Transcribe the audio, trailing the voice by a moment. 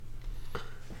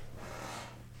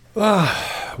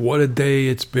What a day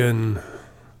it's been.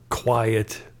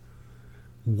 Quiet,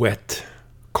 wet,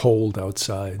 cold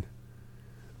outside.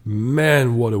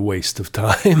 Man, what a waste of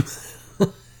time.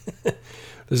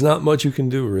 There's not much you can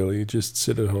do, really. You just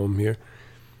sit at home here,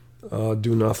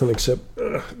 do nothing except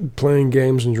playing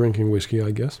games and drinking whiskey,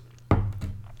 I guess.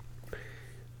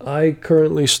 I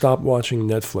currently stopped watching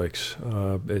Netflix.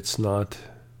 It's not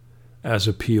as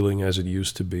appealing as it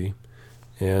used to be.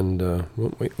 And,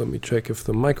 wait, let me check if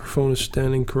the microphone is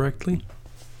standing correctly.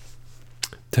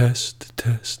 Test,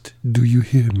 test. Do you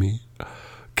hear me?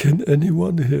 Can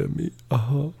anyone hear me?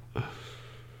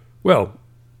 Well,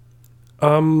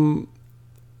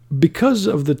 because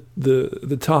of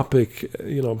the topic,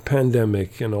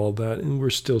 pandemic and all that, and we're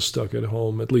still stuck at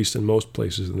home, at least in most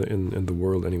places in the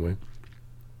world anyway.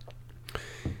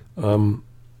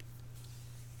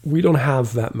 We don't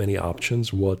have that many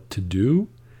options what to do.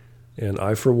 And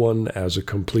I, for one, as a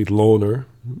complete loner,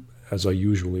 as I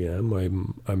usually am,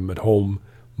 I'm at home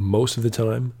most of the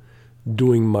time,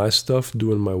 doing my stuff,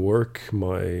 doing my work,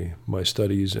 my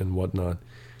studies and whatnot.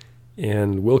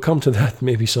 And we'll come to that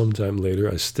maybe sometime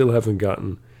later. I still haven't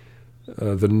gotten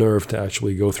the nerve to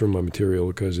actually go through my material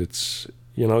because it's,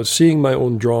 seeing my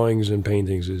own drawings and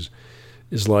paintings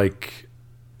is like,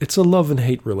 it's a love and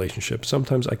hate relationship.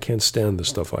 Sometimes I can't stand the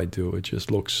stuff I do. It just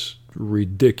looks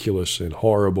ridiculous and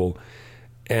horrible.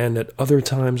 And at other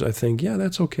times I think, yeah,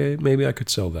 that's okay. Maybe I could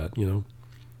sell that,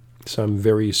 So I'm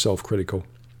very self-critical.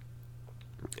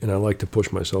 And I like to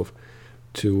push myself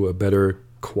to a better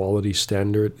quality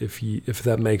standard, if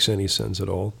that makes any sense at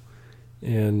all.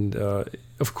 And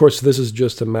of course, this is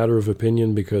just a matter of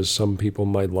opinion because some people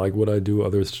might like what I do.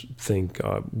 Others think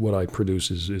what I produce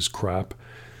is crap.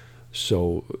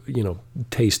 So,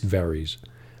 taste varies.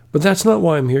 But that's not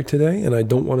why I'm here today, and I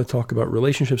don't want to talk about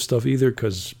relationship stuff either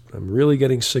because I'm really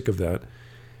getting sick of that.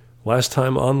 Last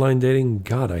time online dating,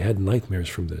 God, I had nightmares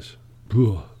from this.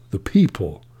 Ugh, the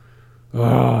people.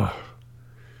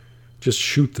 Just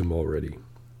shoot them already.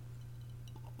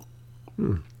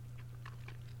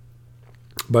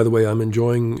 By the way, I'm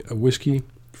enjoying a whiskey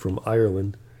from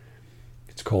Ireland.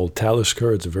 It's called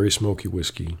Talisker. It's a very smoky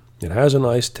whiskey. It has a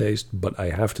nice taste, but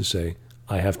I have to say,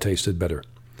 I have tasted better.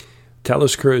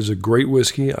 Talisker is a great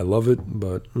whiskey. I love it,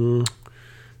 but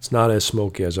it's not as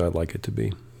smoky as I'd like it to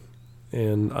be.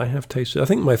 And I have tasted, I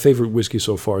think my favorite whiskey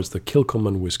so far is the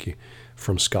Kilchoman whiskey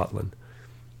from Scotland.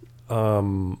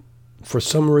 For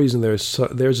some reason, there's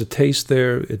a taste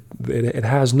there. It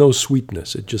has no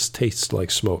sweetness. It just tastes like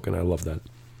smoke, and I love that.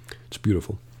 It's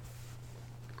beautiful.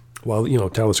 While,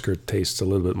 Talisker tastes a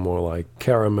little bit more like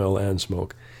caramel and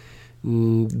smoke.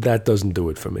 That doesn't do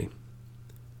it for me.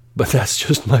 But that's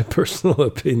just my personal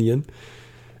opinion.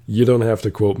 You don't have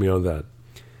to quote me on that.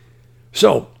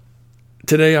 So,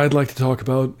 today I'd like to talk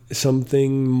about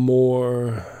something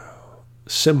more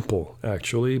simple,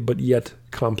 actually, but yet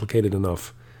complicated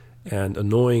enough and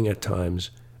annoying at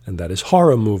times, and that is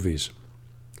horror movies.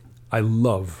 I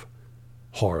love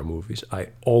horror movies. I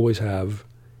always have,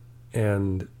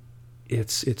 and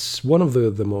it's one of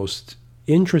the most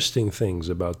interesting things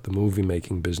about the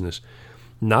movie-making business.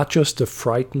 Not just to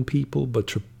frighten people,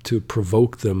 but to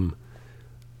provoke them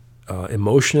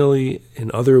emotionally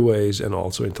in other ways and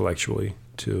also intellectually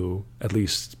to at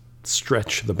least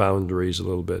stretch the boundaries a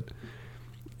little bit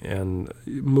and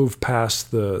move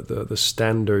past the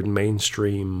standard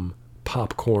mainstream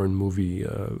popcorn movie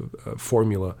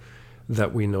formula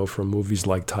that we know from movies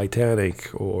like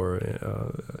Titanic or,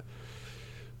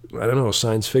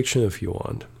 science fiction if you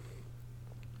want.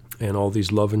 And all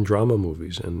these love and drama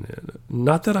movies. And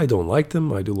not that I don't like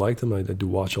them. I do like them. I do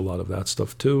watch a lot of that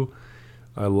stuff too.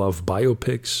 I love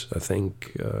biopics. I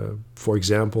think, for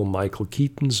example, Michael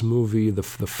Keaton's movie, The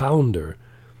Founder.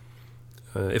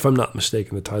 If I'm not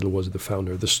mistaken, the title was The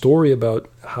Founder. The story about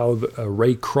how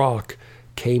Ray Kroc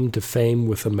came to fame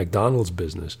with the McDonald's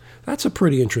business. That's a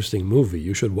pretty interesting movie.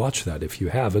 You should watch that if you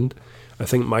haven't. I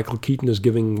think Michael Keaton is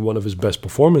giving one of his best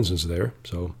performances there.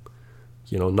 So,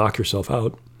 knock yourself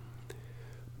out.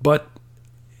 But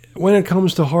when it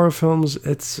comes to horror films,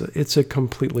 it's a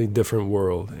completely different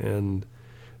world. And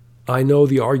I know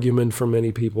the argument for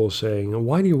many people saying,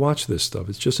 why do you watch this stuff?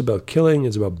 It's just about killing,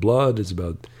 it's about blood, it's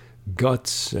about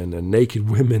guts and naked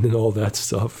women and all that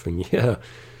stuff. And yeah,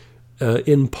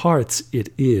 in parts it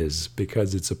is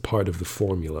because it's a part of the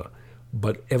formula.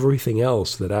 But everything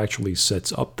else that actually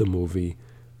sets up the movie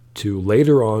to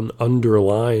later on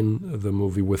underline the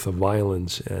movie with the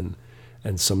violence and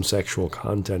some sexual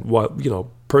content. Well,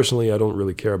 personally, I don't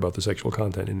really care about the sexual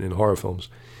content in horror films.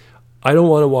 I don't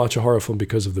want to watch a horror film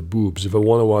because of the boobs. If I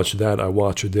want to watch that, I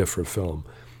watch a different film.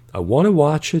 I want to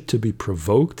watch it to be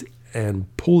provoked and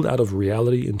pulled out of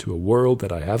reality into a world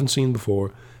that I haven't seen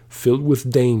before, filled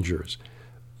with dangers,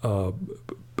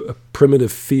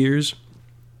 primitive fears,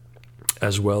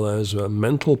 as well as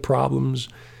mental problems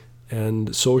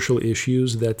and social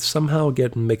issues that somehow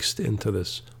get mixed into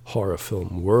this horror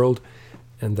film world.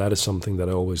 And that is something that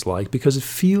I always like, because it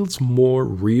feels more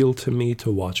real to me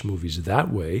to watch movies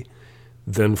that way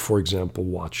than, for example,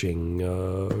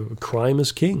 watching Crime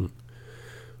is King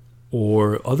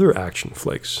or other action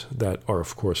flicks that are,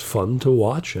 of course, fun to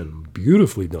watch and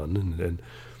beautifully done, and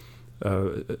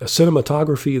a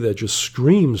cinematography that just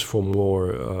screams for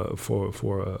more for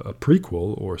a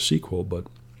prequel or sequel. But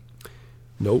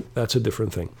no, that's a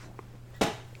different thing.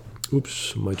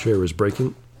 Oops, my chair is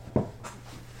breaking.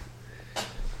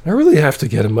 I really have to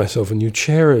get myself a new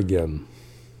chair again.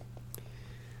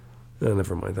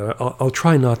 Never mind that. I'll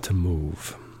try not to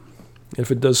move. If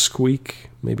it does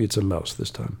squeak, maybe it's a mouse this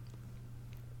time.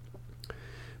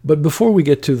 But before we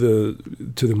get to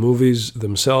the movies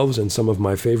themselves and some of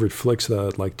my favorite flicks that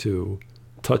I'd like to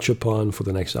touch upon for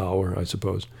the next hour, I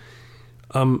suppose,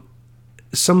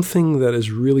 something that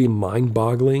is really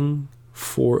mind-boggling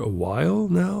for a while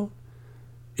now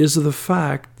is the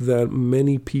fact that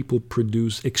many people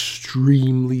produce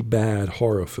extremely bad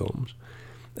horror films.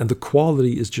 And the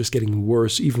quality is just getting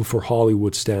worse, even for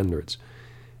Hollywood standards.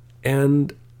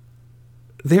 And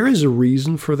there is a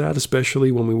reason for that,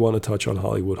 especially when we want to touch on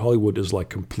Hollywood. Hollywood is like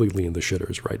completely in the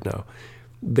shitters right now.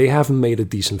 They haven't made a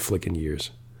decent flick in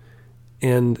years.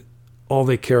 And all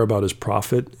they care about is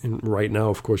profit. And right now,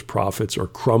 of course, profits are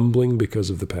crumbling because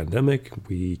of the pandemic.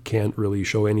 We can't really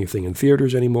show anything in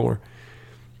theaters anymore,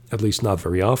 at least not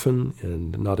very often,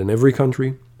 and not in every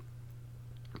country.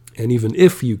 And even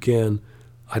if you can,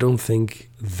 I don't think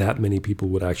that many people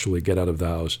would actually get out of the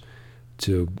house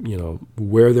to,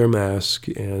 wear their mask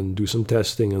and do some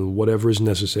testing and whatever is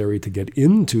necessary to get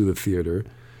into the theater,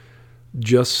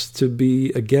 just to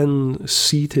be, again,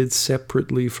 seated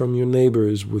separately from your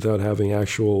neighbors without having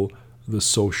the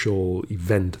social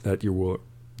event that you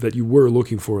were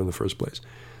looking for in the first place.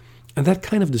 And that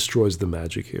kind of destroys the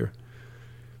magic here.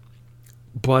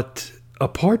 But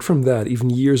apart from that, even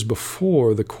years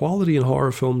before, the quality in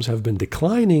horror films have been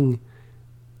declining,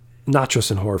 not just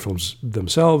in horror films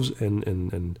themselves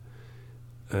and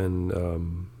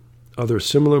other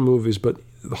similar movies, but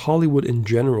Hollywood in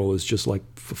general is just like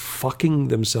fucking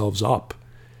themselves up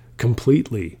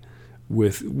completely,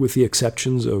 with the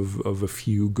exceptions of a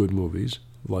few good movies.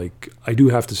 Like, I do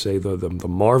have to say the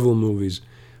Marvel movies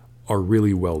are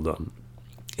really well done.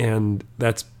 And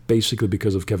that's basically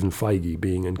because of Kevin Feige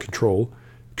being in control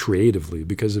creatively.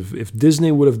 Because if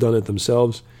Disney would have done it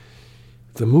themselves,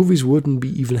 the movies wouldn't be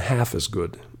even half as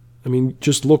good. I mean,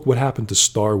 just look what happened to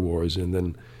Star Wars, and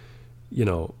then,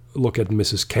 look at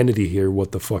Mrs. Kennedy here,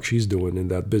 what the fuck she's doing in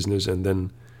that business, and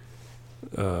then,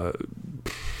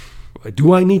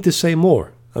 do I need to say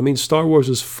more? I mean, Star Wars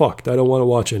is fucked. I don't want to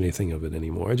watch anything of it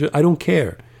anymore. I don't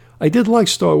care. I did like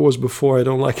Star Wars before. I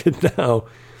don't like it now.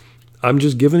 I'm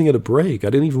just giving it a break. I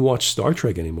didn't even watch Star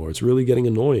Trek anymore. It's really getting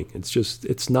annoying.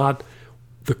 It's not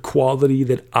the quality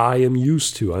that I am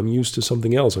used to. I'm used to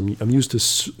something else. I'm used to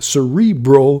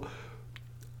cerebral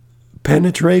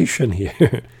penetration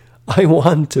here. I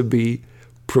want to be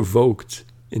provoked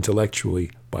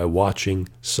intellectually by watching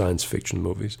science fiction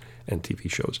movies and TV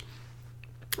shows.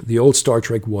 The old Star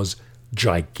Trek was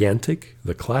gigantic.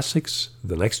 The classics,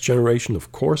 The Next Generation,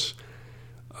 of course.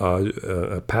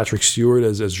 Patrick Stewart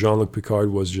as Jean-Luc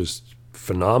Picard was just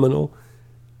phenomenal.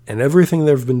 And everything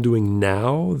they've been doing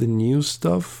now, the new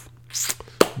stuff,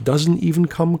 doesn't even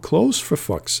come close, for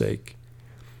fuck's sake.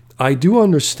 I do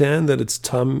understand that it's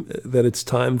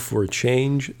time for a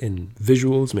change in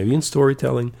visuals, maybe in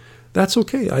storytelling. That's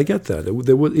okay. I get that.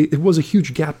 It was a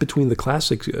huge gap between the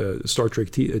classic Star Trek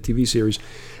TV series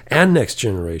and Next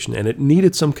Generation, and it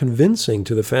needed some convincing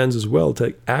to the fans as well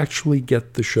to actually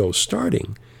get the show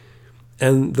starting.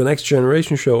 And the Next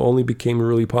Generation show only became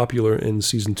really popular in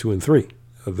season 2 and 3.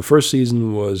 The first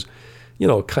season was,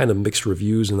 kind of mixed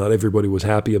reviews, and not everybody was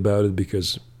happy about it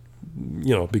because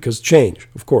change,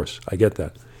 of course, I get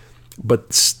that.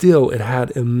 But still, it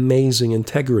had amazing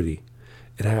integrity.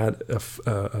 It had I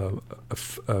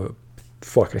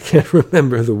can't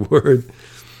remember the word.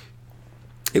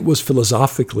 It was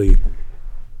philosophically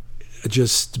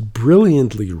just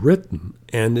brilliantly written,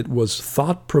 and it was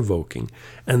thought-provoking.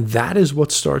 And that is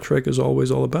what Star Trek is always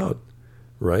all about,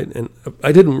 right? And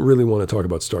I didn't really want to talk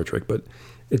about Star Trek, but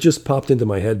it just popped into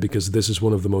my head because this is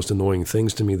one of the most annoying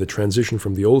things to me. The transition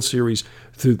from the old series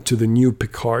to the new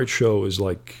Picard show is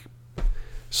like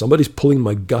somebody's pulling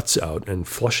my guts out and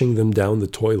flushing them down the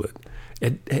toilet.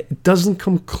 It doesn't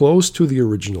come close to the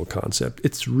original concept.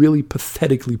 It's really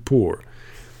pathetically poor.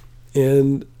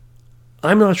 And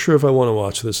I'm not sure if I want to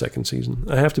watch the second season.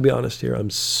 I have to be honest here. I'm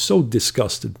so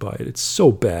disgusted by it. It's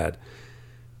so bad.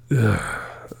 Ugh.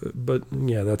 But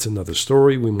yeah, that's another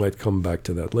story. We might come back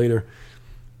to that later.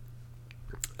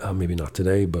 Maybe not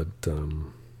today, but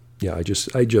yeah, I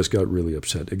just got really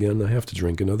upset. Again, I have to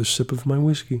drink another sip of my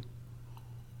whiskey.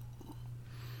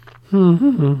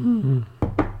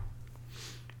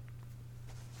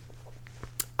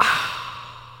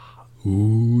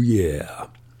 Ooh, yeah.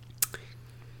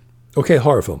 Okay,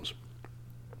 horror films.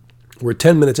 We're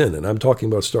 10 minutes in, and I'm talking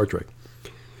about Star Trek.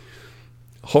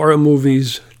 Horror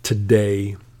movies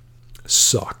today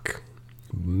suck.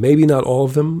 Maybe not all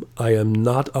of them. I am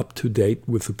not up to date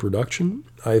with the production.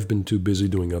 I've been too busy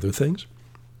doing other things.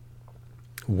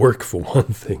 Work, for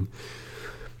one thing.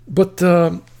 But,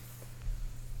 like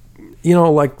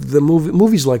the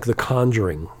movies like The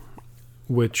Conjuring,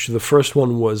 which the first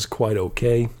one was quite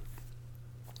okay.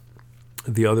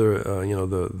 The other,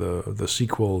 the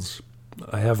sequels,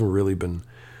 I haven't really been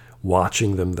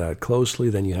watching them that closely.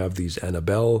 Then you have these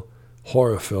Annabelle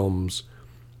horror films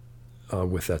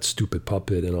with that stupid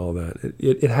puppet and all that.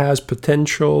 It has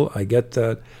potential, I get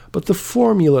that, but the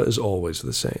formula is always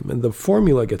the same, and the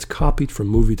formula gets copied from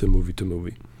movie to movie to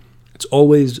movie. It's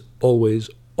always,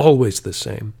 always, always the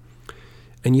same.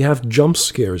 And you have jump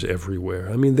scares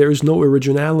everywhere. I mean, there's no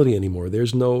originality anymore.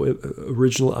 There's no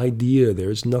original idea.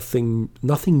 There's nothing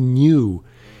new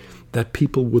that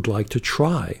people would like to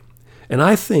try. And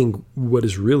I think what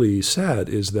is really sad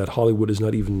is that Hollywood is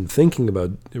not even thinking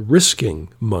about risking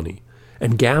money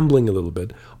and gambling a little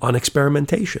bit on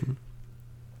experimentation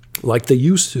like they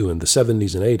used to in the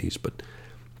 70s and 80s. But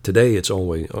today it's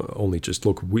only just,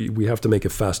 look, we have to make a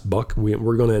fast buck.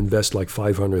 We're going to invest like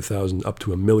 $500,000 up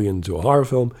to $1 million to a horror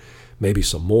film, maybe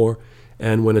some more.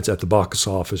 And when it's at the box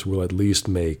office, we'll at least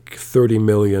make $30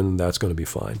 million. That's going to be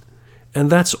fine. And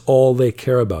that's all they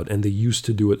care about. And they used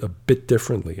to do it a bit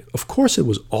differently. Of course, it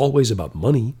was always about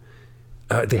money.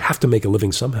 They have to make a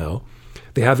living somehow.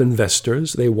 They have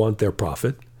investors. They want their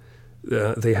profit.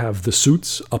 They have the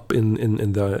suits up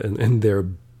in their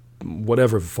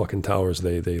whatever fucking towers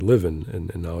they live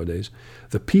in nowadays.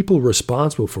 The people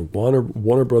responsible for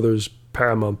Warner Brothers,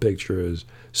 Paramount Pictures,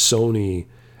 Sony,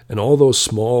 and all those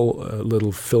small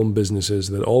little film businesses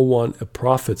that all want a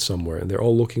profit somewhere, and they're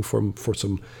all looking for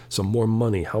some more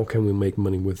money. How can we make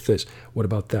money with this? What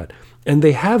about that? And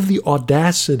they have the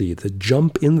audacity to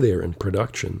jump in there in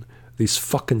production, these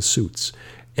fucking suits,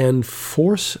 and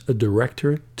force a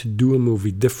director to do a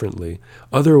movie differently.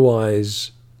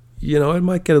 Otherwise, it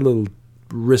might get a little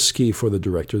risky for the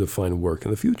director to find work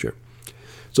in the future.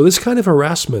 So this kind of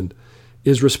harassment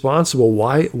is responsible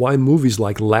why movies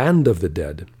like Land of the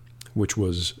Dead, which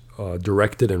was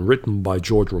directed and written by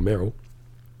George Romero.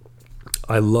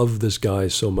 I love this guy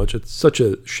so much. It's such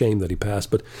a shame that he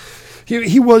passed, but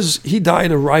he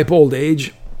died of ripe old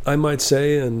age, I might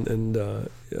say, and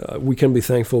we can be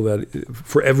thankful that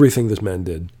for everything this man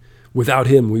did. Without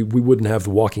him, we wouldn't have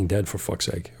The Walking Dead, for fuck's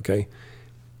sake, okay?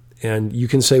 And you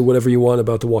can say whatever you want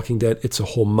about The Walking Dead. It's a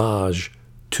homage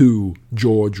to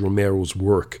George Romero's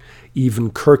work. Even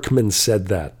Kirkman said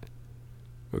that.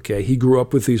 Okay, he grew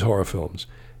up with these horror films.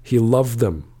 He loved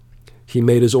them. He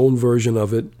made his own version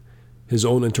of it, his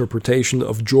own interpretation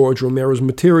of George Romero's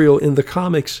material in the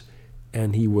comics,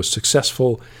 and he was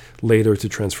successful later to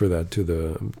transfer that to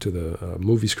the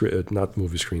movie screen, not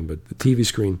movie screen, but the TV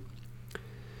screen.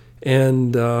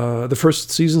 And the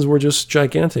first seasons were just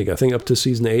gigantic. I think up to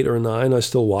season 8 or 9, I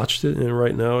still watched it, and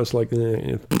right now it's like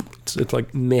it's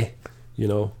like meh,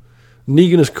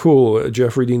 Negan is cool.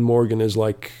 Jeffrey Dean Morgan is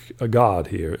like a god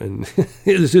here, and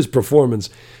his performance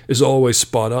is always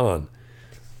spot on.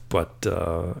 But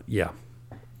yeah,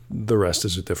 the rest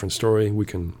is a different story. We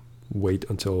can wait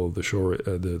until the show,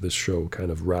 this show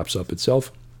kind of wraps up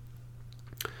itself.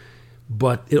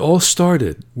 But it all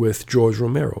started with George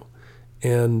Romero.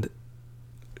 And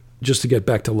just to get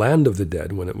back to Land of the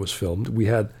Dead, when it was filmed, we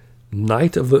had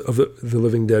Night of the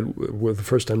Living Dead, the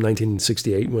first time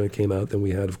 1968 when it came out. Then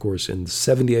we had, of course, in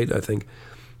 78, I think,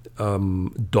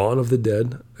 Dawn of the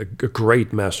Dead, a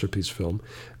great masterpiece film.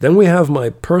 Then we have my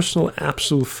personal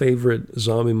absolute favorite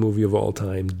zombie movie of all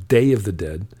time, Day of the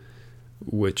Dead,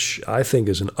 which I think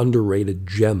is an underrated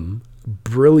gem,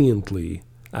 brilliantly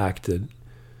acted,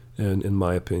 and in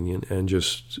my opinion, and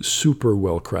just super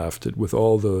well crafted with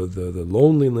all the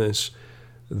loneliness,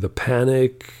 the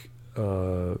panic,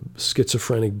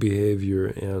 schizophrenic behavior,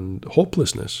 and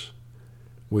hopelessness,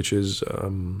 which is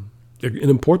an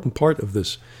important part of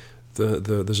this,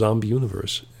 the zombie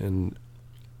universe. And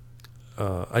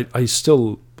I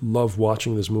still love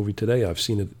watching this movie today. I've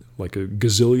seen it like a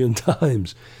gazillion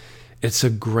times. It's a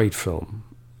great film.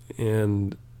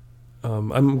 And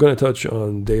I'm going to touch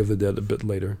on Day of the Dead a bit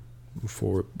later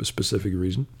for a specific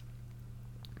reason.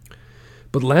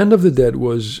 But Land of the Dead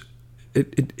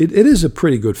it is a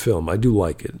pretty good film. I do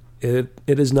like it.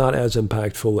 It is not as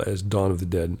impactful as Dawn of the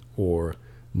Dead or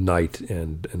Night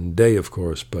and Day, of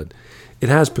course, but it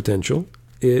has potential.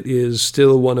 It is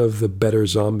still one of the better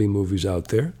zombie movies out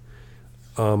there.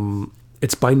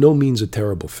 It's by no means a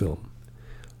terrible film,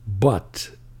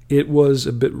 but it was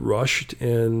a bit rushed,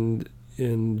 and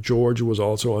George was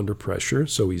also under pressure,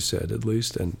 so he said at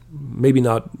least, and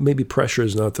maybe pressure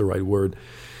is not the right word,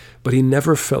 but he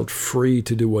never felt free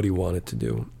to do what he wanted to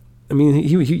do. I mean,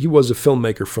 he was a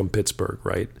filmmaker from Pittsburgh,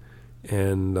 right?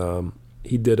 And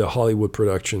he did a Hollywood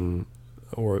production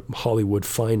or Hollywood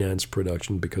finance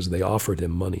production because they offered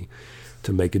him money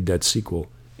to make a Dead sequel.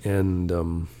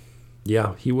 And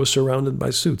he was surrounded by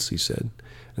suits, he said.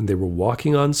 And they were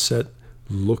walking on set,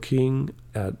 looking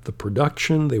at the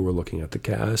production, they were looking at the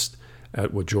cast,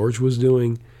 at what George was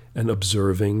doing, and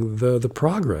observing the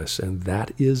progress. And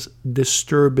that is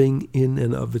disturbing in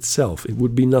and of itself. It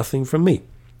would be nothing from me.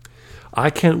 I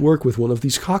can't work with one of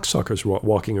these cocksuckers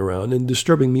walking around and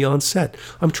disturbing me on set.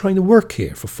 I'm trying to work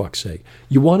here, for fuck's sake.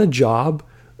 You want a job?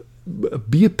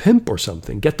 Be a pimp or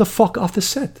something. Get the fuck off the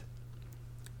set.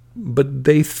 But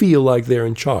they feel like they're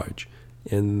in charge.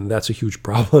 And that's a huge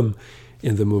problem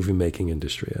in the movie-making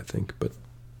industry, I think. But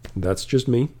that's just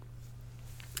me.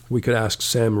 We could ask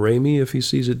Sam Raimi if he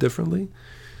sees it differently.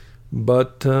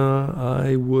 But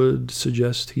I would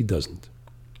suggest he doesn't.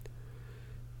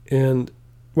 And,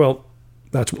 well,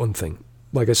 that's one thing.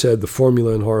 Like I said, the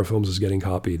formula in horror films is getting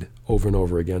copied over and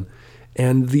over again.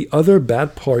 And the other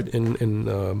bad part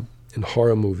in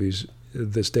horror movies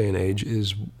this day and age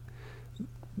is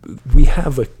we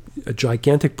have a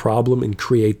gigantic problem in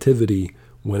creativity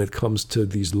when it comes to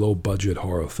these low-budget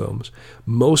horror films.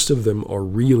 Most of them are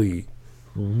really,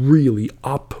 really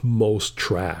upmost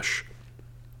trash.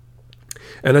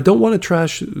 And I don't want to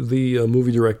trash the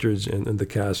movie directors and the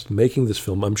cast making this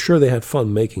film. I'm sure they had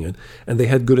fun making it, and they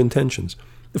had good intentions.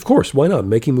 Of course, why not?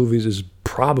 Making movies is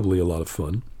probably a lot of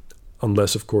fun,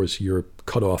 unless, of course, you're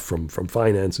cut off from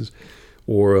finances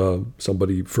or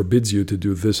somebody forbids you to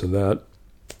do this and that.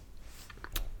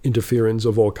 Interference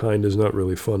of all kind is not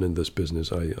really fun in this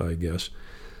business, I guess.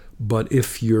 But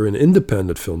if you're an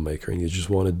independent filmmaker and you just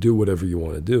want to do whatever you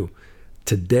want to do,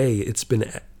 today it's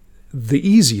been the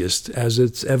easiest as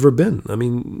it's ever been. I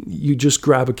mean, you just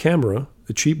grab a camera,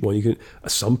 a cheap one.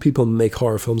 Some people make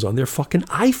horror films on their fucking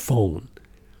iPhone.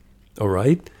 All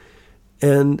right?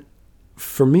 And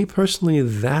for me personally,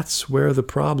 that's where the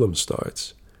problem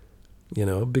starts.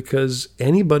 Because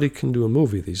anybody can do a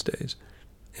movie these days.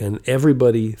 And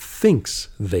everybody thinks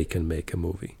they can make a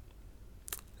movie.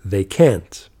 They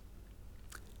can't.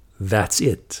 That's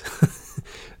it.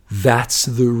 That's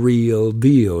the real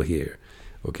deal here.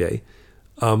 Okay,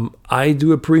 I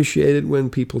do appreciate it when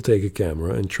people take a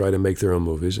camera and try to make their own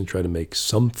movies and try to make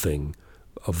something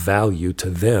of value to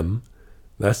them.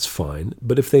 That's fine.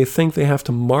 But if they think they have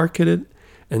to market it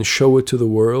and show it to the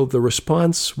world, the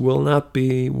response will not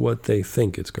be what they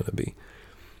think it's going to be.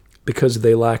 Because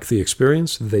they lack the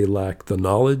experience, they lack the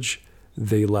knowledge,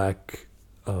 they lack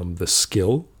the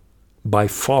skill, by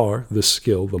far the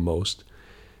skill the most,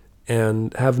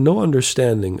 and have no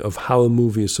understanding of how a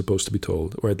movie is supposed to be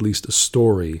told, or at least a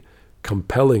story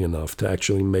compelling enough to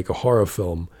actually make a horror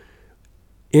film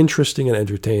interesting and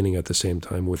entertaining at the same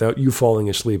time without you falling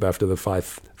asleep after the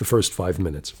first 5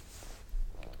 minutes.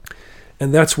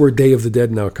 And that's where Day of the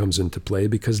Dead now comes into play,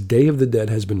 because Day of the Dead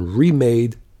has been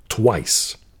remade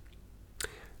twice,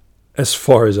 as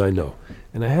far as I know.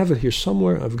 And I have it here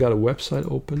somewhere. I've got a website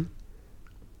open.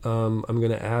 I'm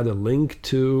going to add a link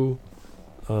to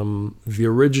the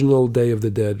original Day of the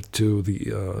Dead to the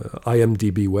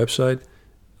IMDb website.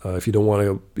 If you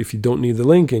don't need the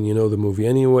link and you know the movie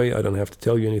anyway, I don't have to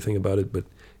tell you anything about it. But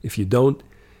if you don't,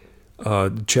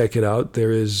 check it out.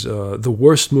 There is the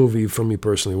worst movie for me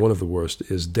personally. One of the worst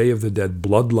is Day of the Dead: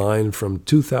 Bloodline from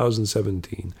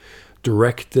 2017,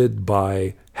 directed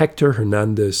by Hector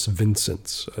Hernandez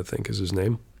Vincent, I think is his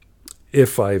name,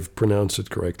 if I've pronounced it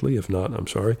correctly. If not, I'm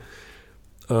sorry.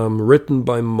 Written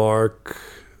by Mark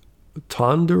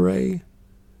Tonderay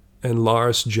and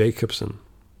Lars Jacobson,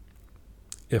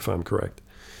 if I'm correct.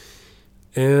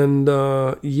 And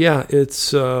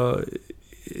it's a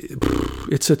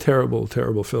terrible,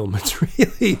 terrible film.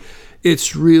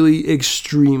 It's really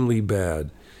extremely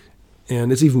bad.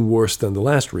 And it's even worse than the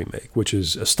last remake, which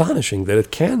is astonishing that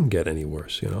it can get any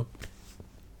worse,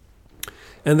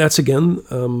 And that's, again,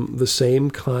 the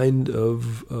same kind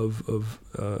of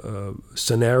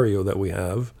scenario that we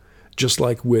have, just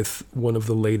like with one of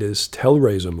the latest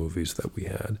Hellraiser movies that we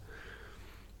had.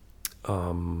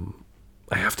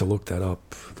 I have to look that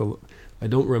up. I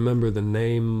don't remember the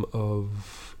name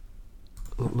of...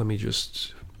 Let me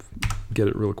just get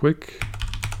it real quick.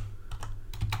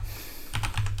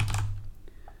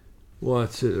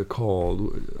 What's it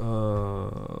called?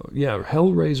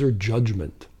 Hellraiser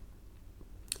Judgment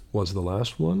was the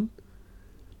last one.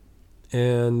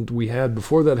 And we had,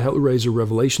 before that, Hellraiser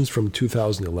Revelations from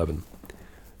 2011.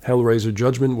 Hellraiser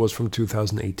Judgment was from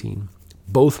 2018.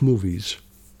 Both movies.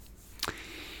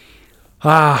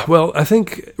 Well, I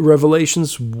think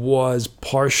Revelations was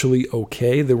partially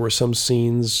okay. There were some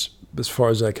scenes, as far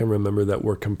as I can remember, that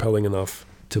were compelling enough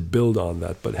to build on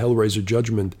that. But Hellraiser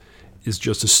Judgment is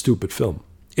just a stupid film.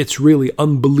 It's really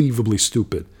unbelievably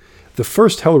stupid. The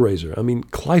first Hellraiser, I mean,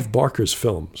 Clive Barker's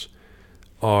films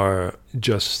are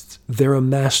just, they're a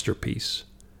masterpiece.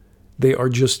 They are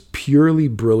just purely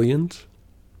brilliant.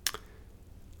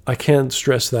 I can't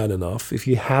stress that enough. If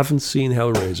you haven't seen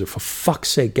Hellraiser, for fuck's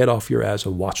sake, get off your ass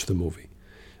and watch the movie.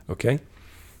 Okay?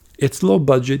 It's low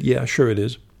budget, yeah, sure it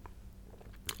is.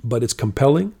 But it's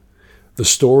compelling. The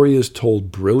story is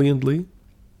told brilliantly.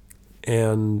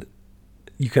 And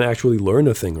you can actually learn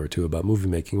a thing or two about movie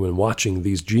making when watching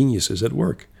these geniuses at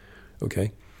work.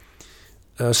 Okay?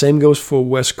 Same goes for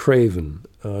Wes Craven,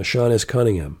 Sean S.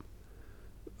 Cunningham,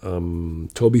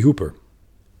 Tobe Hooper,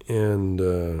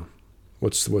 and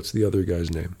what's the other guy's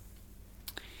name?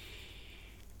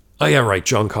 Oh yeah, right,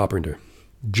 John Carpenter.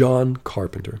 John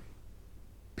Carpenter.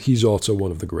 He's also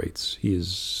one of the greats. He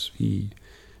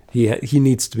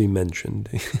needs to be mentioned.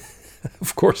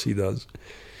 Of course he does.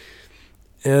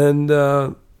 And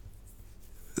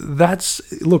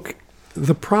look,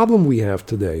 the problem we have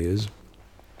today is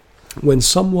when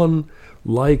someone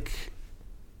like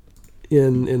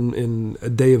in A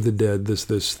Day of the Dead,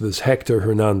 this Hector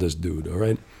Hernandez dude, all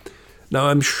right? Now,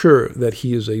 I'm sure that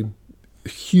he is a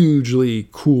hugely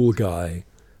cool guy,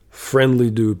 friendly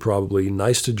dude probably,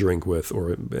 nice to drink with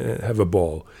or have a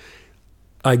ball.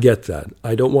 I get that.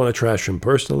 I don't want to trash him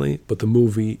personally, but the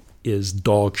movie is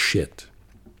dog shit.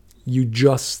 You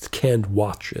just can't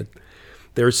watch it.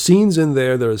 There are scenes in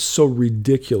there that are so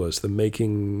ridiculous. The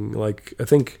making, like, I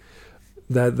think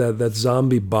that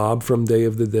zombie Bob from Day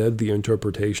of the Dead, the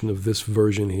interpretation of this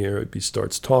version here, he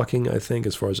starts talking, I think,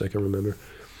 as far as I can remember.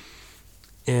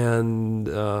 And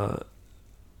the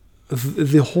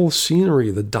whole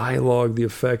scenery, the dialogue, the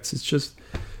effects, it's just,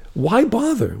 why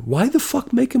bother? Why the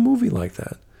fuck make a movie like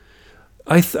that?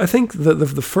 I think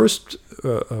the first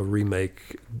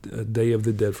remake, Day of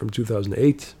the Dead from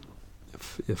 2008,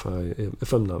 if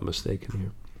I'm not mistaken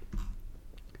here,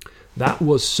 that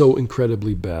was so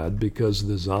incredibly bad because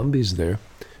the zombies there,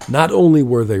 not only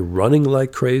were they running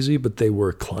like crazy, but they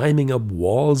were climbing up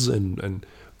walls and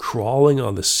crawling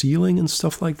on the ceiling and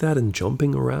stuff like that and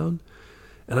jumping around.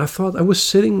 And I was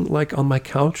sitting like on my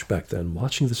couch back then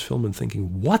watching this film and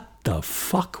thinking, what the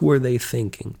fuck were they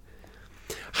thinking?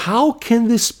 How can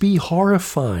this be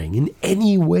horrifying in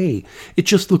any way? It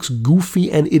just looks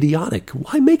goofy and idiotic.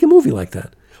 Why make a movie like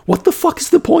that? What the fuck is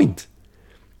the point?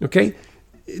 Okay?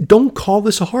 Don't call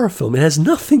this a horror film. It has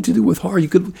nothing to do with horror. You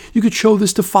could show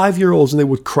this to 5-year-olds and they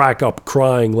would crack up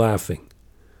crying, laughing.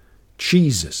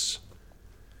 Jesus.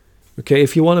 Okay,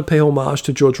 if you want to pay homage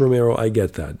to George Romero, I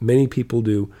get that. Many people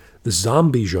do. The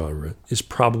zombie genre is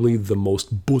probably the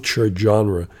most butchered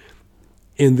genre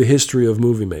in the history of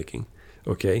movie making.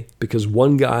 Okay, because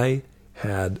one guy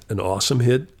had an awesome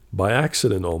hit by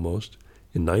accident almost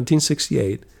in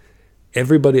 1968.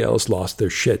 Everybody else lost their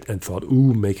shit and thought,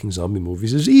 ooh, making zombie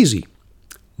movies is easy.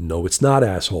 No, it's not,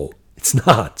 asshole. It's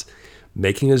not.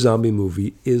 Making a zombie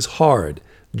movie is hard.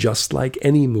 Just like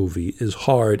any movie is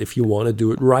hard if you want to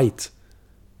do it right.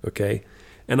 Okay?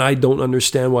 And I don't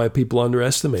understand why people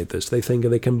underestimate this. They think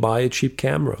they can buy a cheap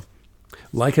camera.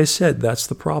 Like I said, that's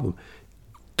the problem.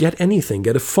 Get anything.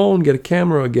 Get a phone, get a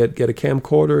camera, get a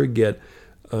camcorder, get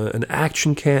an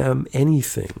action cam,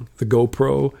 anything. The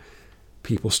GoPro.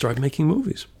 People start making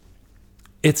movies.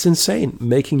 It's insane.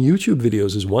 Making YouTube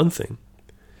videos is one thing.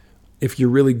 If you're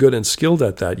really good and skilled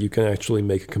at that, you can actually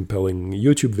make a compelling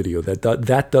YouTube video.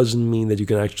 That doesn't mean that you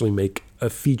can actually make a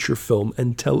feature film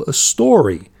and tell a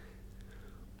story.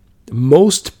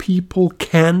 Most people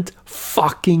can't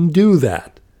fucking do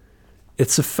that.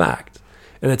 It's a fact.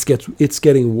 And it's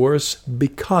getting worse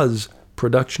because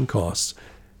production costs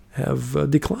have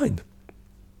declined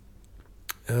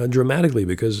dramatically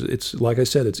because it's, like I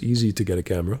said, it's easy to get a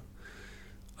camera.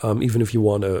 Even if you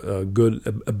want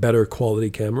a better quality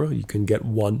camera, you can get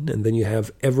one, and then you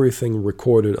have everything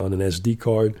recorded on an SD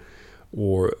card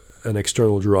or an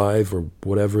external drive or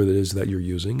whatever it is that you're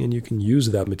using, and you can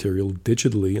use that material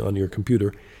digitally on your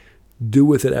computer. Do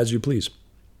with it as you please.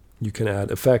 You can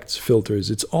add effects,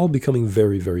 filters. It's all becoming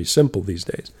very, very simple these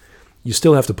days. You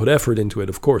still have to put effort into it,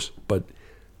 of course, but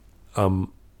the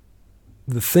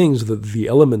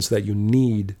elements that you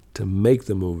need to make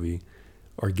the movie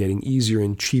are getting easier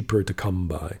and cheaper to come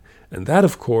by. And that,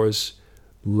 of course,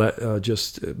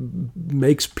 just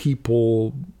makes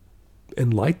people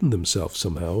enlighten themselves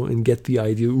somehow and get the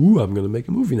idea, ooh, I'm going to make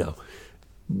a movie now.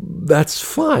 That's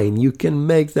fine. You can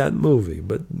make that movie.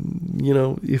 But,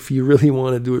 if you really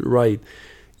want to do it right,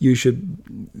 you should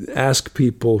ask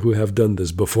people who have done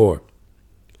this before.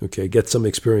 Okay, get some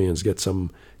experience, get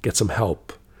some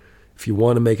help. If you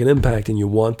want to make an impact and you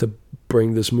want to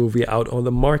bring this movie out on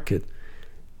the market,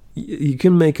 you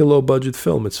can make a low-budget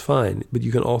film. It's fine. But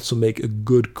you can also make a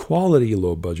good quality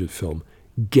low-budget film.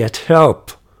 Get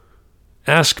help.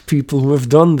 Ask people who have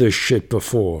done this shit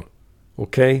before.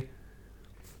 Okay?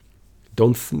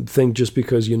 Don't think just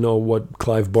because you know what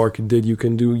Clive Barker did, you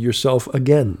can do yourself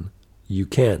again. You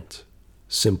can't.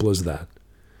 Simple as that.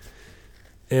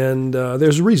 And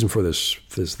there's a reason for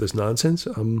this nonsense.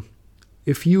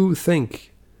 If you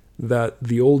think that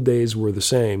the old days were the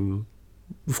same,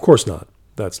 of course not.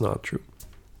 That's not true.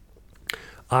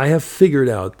 I have figured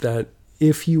out that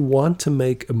if you want to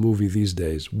make a movie these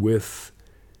days with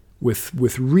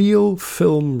real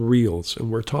film reels,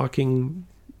 and we're talking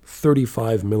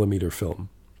 35 millimeter film,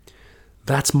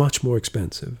 that's much more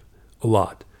expensive. A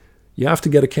lot. You have to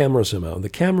get a camera somehow. The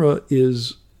camera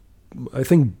is, I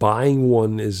think buying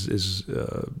one is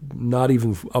not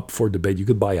even up for debate. You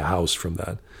could buy a house from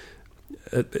that.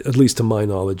 At least to my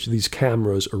knowledge, these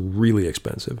cameras are really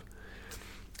expensive.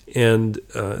 And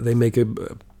they make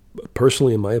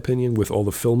personally, in my opinion, with all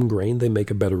the film grain, they make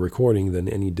a better recording than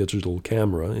any digital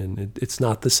camera. And it's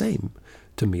not the same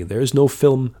to me. There's no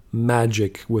film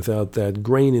magic without that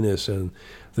graininess and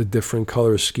the different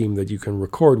color scheme that you can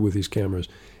record with these cameras.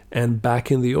 And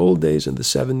back in the old days, in the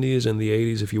 70s and the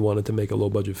 80s, if you wanted to make a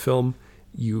low-budget film,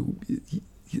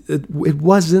 it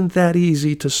wasn't that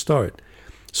easy to start.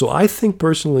 So I think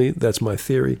personally, that's my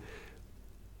theory,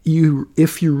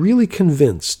 if you're really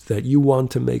convinced that you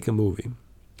want to make a movie,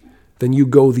 then you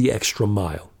go the extra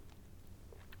mile,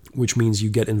 which means you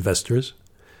get investors,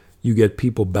 you get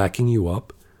people backing you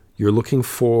up, you're looking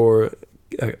for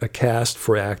a cast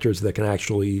for actors that can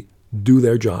actually do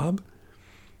their job,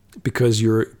 because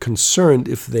you're concerned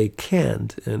if they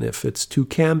can't, and if it's too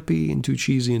campy and too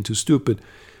cheesy and too stupid,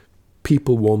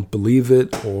 people won't believe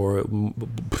it or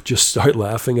just start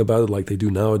laughing about it like they do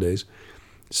nowadays.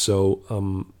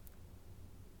 So,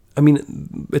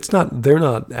 they're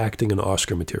not acting an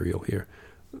Oscar material here.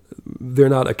 They're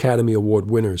not Academy Award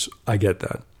winners. I get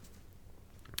that.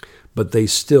 But they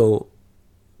still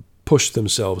push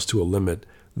themselves to a limit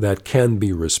that can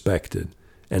be respected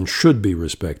and should be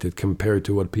respected compared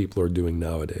to what people are doing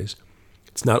nowadays.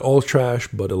 It's not all trash,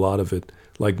 but a lot of it,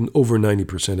 like over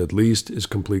 90% at least, is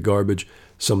complete garbage,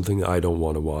 something I don't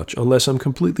want to watch, unless I'm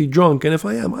completely drunk, and if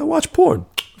I am, I watch porn.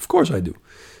 Of course I do.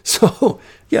 So,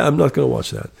 yeah, I'm not going to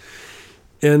watch that.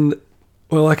 And,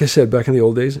 well, like I said, back in the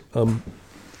old days,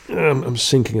 I'm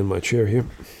sinking in my chair here.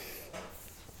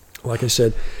 Like I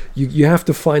said, you have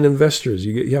to find investors.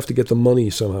 You have to get the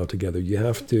money somehow together. You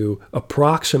have to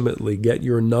approximately get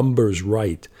your numbers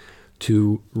right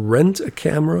to rent a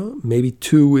camera, maybe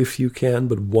two if you can,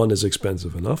 but one is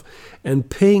expensive enough.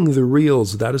 And paying the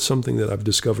reels, that is something that I've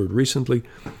discovered recently.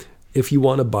 If you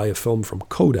want to buy a film from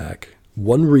Kodak,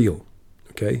 one reel,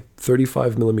 okay,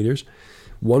 35 millimeters,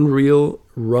 one reel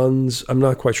runs, I'm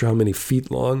not quite sure how many feet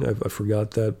long, I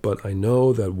forgot that, but I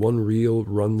know that one reel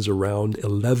runs around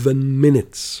 11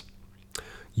 minutes.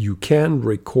 You can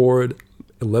record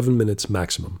 11 minutes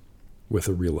maximum with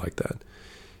a reel like that.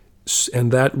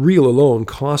 And that reel alone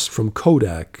costs from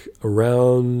Kodak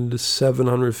around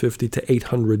 $750 to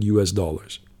 $800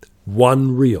 US.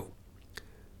 One reel.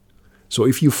 So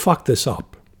if you fuck this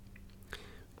up,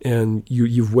 and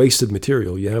you've wasted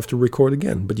material, you have to record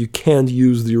again. But you can't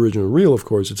use the original reel, of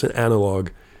course. It's an analog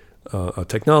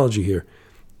technology here.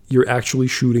 You're actually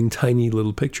shooting tiny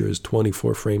little pictures,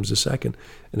 24 frames a second.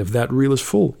 And if that reel is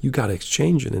full, you got to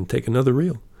exchange it and take another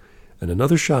reel and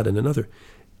another shot and another.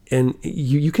 And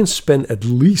you can spend at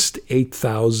least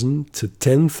 $8,000 to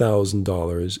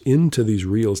 $10,000 into these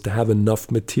reels to have enough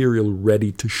material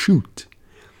ready to shoot.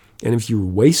 And if you're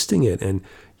wasting it, and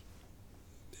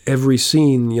every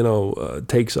scene,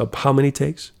 takes up how many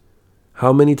takes?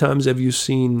 How many times have you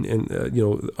seen,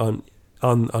 on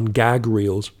on gag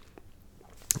reels,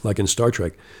 like in Star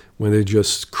Trek, when they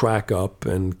just crack up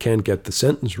and can't get the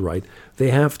sentence right,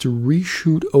 they have to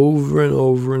reshoot over and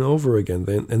over and over again.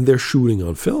 And they're shooting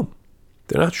on film.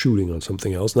 They're not shooting on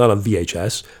something else, not on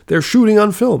VHS. They're shooting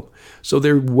on film. So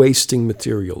they're wasting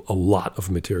material, a lot of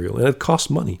material, and it costs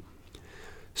money.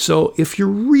 So if you're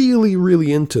really,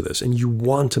 really into this and you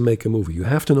want to make a movie, you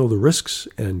have to know the risks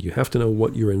and you have to know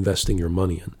what you're investing your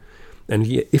money in. And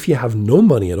if you have no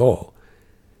money at all,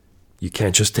 you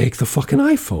can't just take the fucking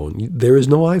iPhone. There is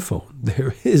no iPhone.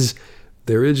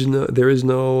 There is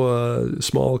no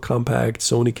small compact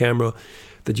Sony camera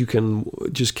that you can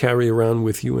just carry around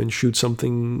with you and shoot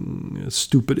something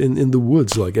stupid in the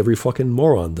woods like every fucking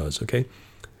moron does, okay?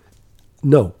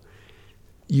 No.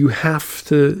 You have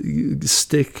to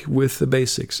stick with the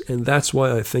basics. And that's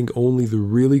why I think only the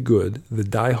really good, the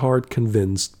diehard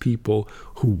convinced people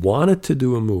who wanted to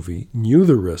do a movie, knew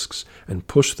the risks, and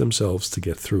pushed themselves to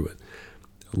get through it.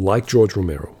 Like George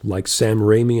Romero, like Sam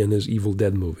Raimi and his Evil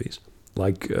Dead movies,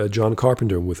 like John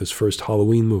Carpenter with his first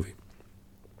Halloween movie,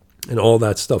 and all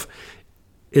that stuff.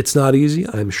 It's not easy.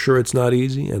 I'm sure it's not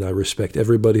easy, and I respect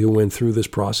everybody who went through this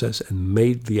process and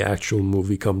made the actual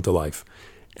movie come to life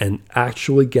and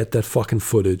actually get that fucking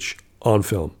footage on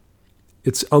film.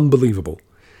 It's unbelievable.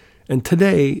 And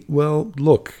today, well,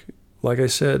 look, like I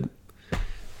said,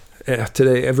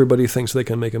 today everybody thinks they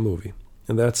can make a movie.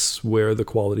 And that's where the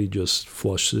quality just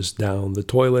flushes down the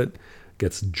toilet,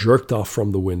 gets jerked off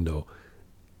from the window,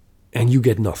 and you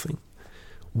get nothing.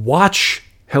 Watch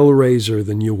Hellraiser,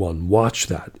 the new one. Watch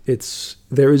that.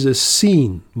 There is a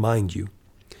scene, mind you.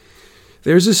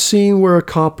 There's a scene where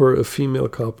a female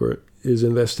copper, is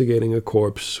investigating a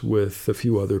corpse with a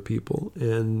few other people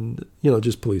and,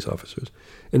 just police officers,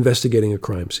 investigating a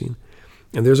crime scene.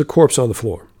 And there's a corpse on the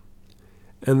floor.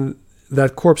 And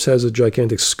that corpse has a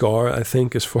gigantic scar, I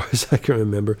think, as far as I can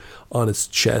remember, on its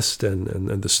chest and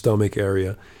the stomach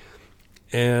area.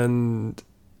 And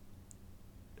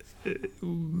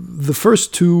the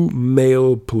first two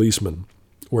male policemen,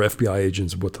 or FBI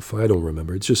agents, I don't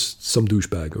remember. It's just some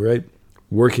douchebag, all right?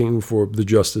 Working for the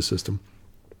justice system.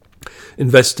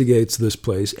 Investigates this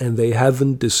place, and they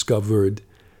haven't discovered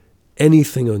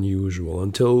anything unusual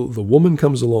until the woman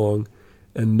comes along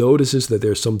and notices that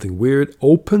there's something weird,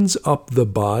 opens up the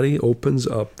body, opens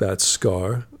up that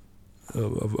scar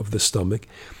of the stomach,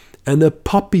 and a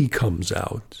puppy comes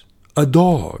out, a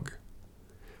dog,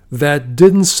 that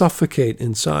didn't suffocate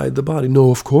inside the body.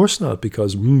 No, of course not,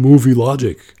 because movie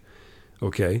logic,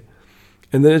 okay?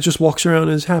 And then it just walks around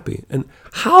and is happy. And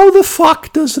how the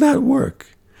fuck does that work?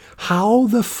 How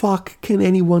the fuck can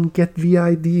anyone get the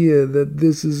idea that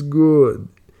this is good?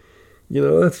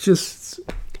 That's just...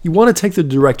 You want to take the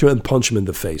director and punch him in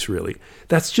the face, really.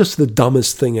 That's just the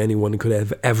dumbest thing anyone could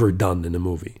have ever done in a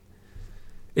movie.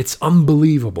 It's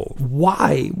unbelievable.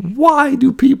 Why? Why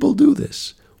do people do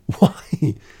this?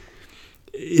 Why?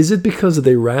 Is it because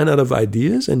they ran out of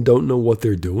ideas and don't know what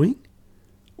they're doing?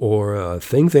 Or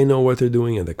think they know what they're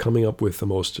doing and they're coming up with the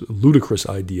most ludicrous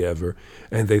idea ever,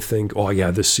 and they think, oh yeah,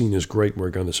 this scene is great,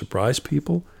 we're going to surprise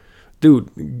people? Dude,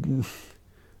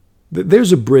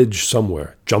 there's a bridge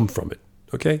somewhere. Jump from it,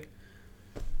 okay?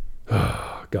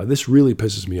 Oh, God, this really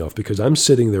pisses me off because I'm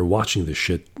sitting there watching this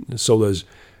shit. So does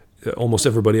almost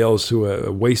everybody else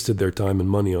who wasted their time and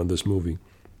money on this movie.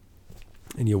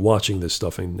 And you're watching this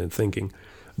stuff and thinking,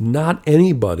 not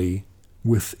anybody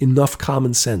with enough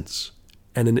common sense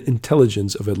and an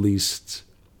intelligence of at least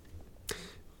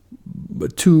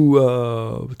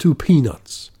two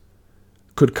peanuts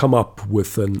could come up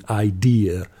with an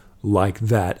idea like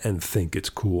that and think it's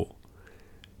cool.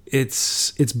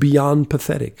 It's beyond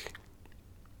pathetic.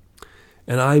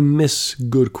 And I miss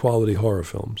good quality horror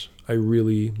films. I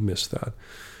really miss that.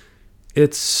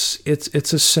 It's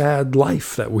a sad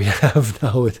life that we have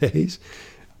nowadays.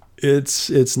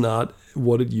 It's not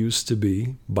what it used to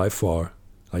be by far.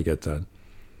 I get that.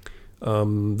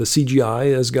 The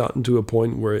CGI has gotten to a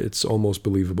point where it's almost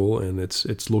believable, and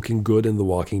it's looking good in The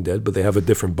Walking Dead, but they have a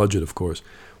different budget, of course.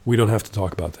 We don't have to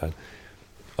talk about that.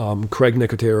 Craig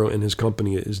Nicotero and his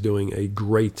company is doing a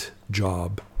great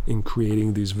job in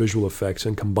creating these visual effects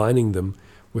and combining them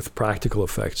with practical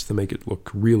effects to make it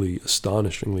look really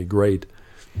astonishingly great.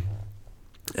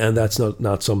 And that's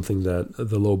not something that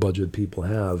the low-budget people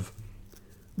have.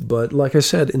 But like I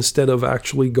said, instead of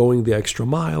actually going the extra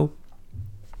mile,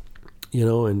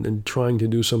 and trying to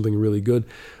do something really good,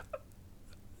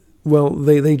 well,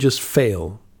 they just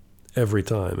fail every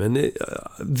time. And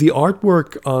the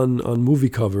artwork on movie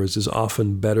covers is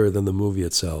often better than the movie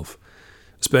itself,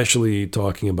 especially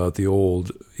talking about the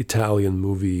old Italian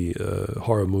movie,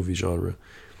 horror movie genre.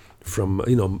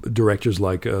 from directors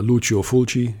like Lucio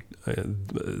Fulci.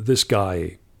 This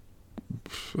guy,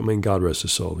 I mean, God rest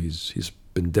his soul. He's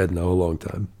been dead now a long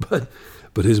time, but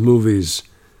his movies,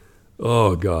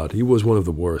 oh God, he was one of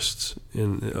the worst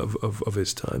of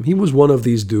his time. He was one of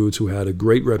these dudes who had a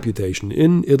great reputation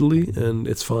in Italy, and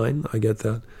it's fine, I get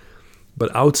that.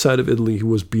 But outside of Italy, he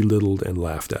was belittled and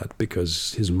laughed at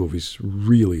because his movies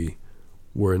really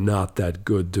were not that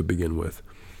good to begin with.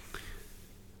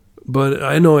 But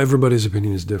I know everybody's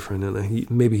opinion is different,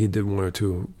 and maybe he did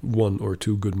one or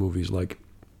two good movies. Like,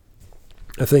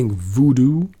 I think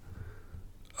Voodoo,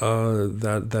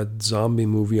 that zombie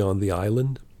movie on the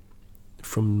island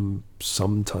from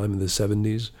sometime in the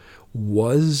 70s,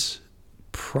 was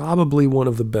probably one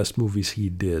of the best movies he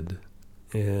did.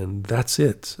 And that's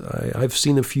it. I've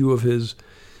seen a few of his.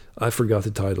 I forgot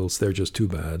the titles. They're just too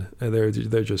bad. And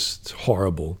they're just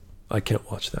horrible. I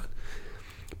can't watch that.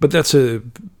 But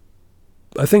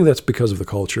I think that's because of the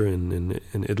culture in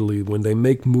Italy. When they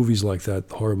make movies like that,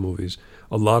 horror movies,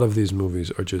 a lot of these movies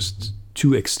are just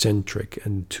too eccentric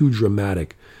and too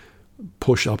dramatic,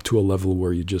 push up to a level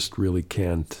where you just really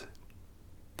can't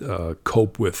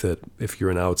cope with it if you're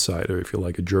an outsider, if you're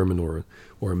like a German or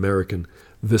American.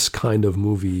 This kind of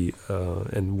movie,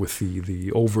 and with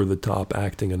the over-the-top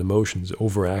acting and emotions,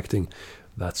 overacting,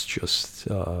 that's just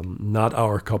not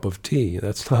our cup of tea.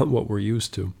 That's not what we're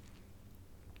used to.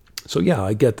 So yeah,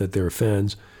 I get that there are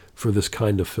fans for this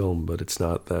kind of film, but it's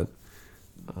not that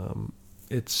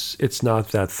it's not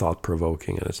that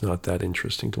thought-provoking, and it's not that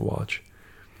interesting to watch.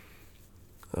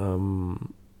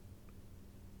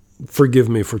 Forgive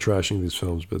me for trashing these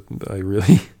films, but I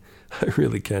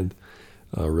really can't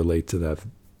relate to that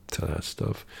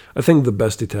stuff. I think the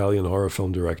best Italian horror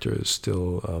film director is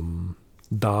still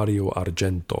Dario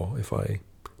Argento, if I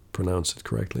pronounce it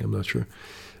correctly. I'm not sure.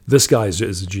 This guy is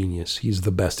a genius. He's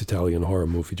the best Italian horror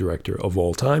movie director of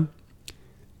all time,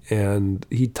 and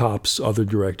he tops other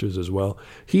directors as well.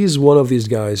 He's one of these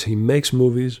guys. He makes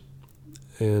movies,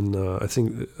 and I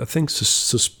think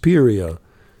Suspiria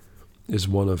is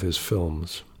one of his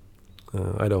films.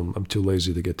 I'm too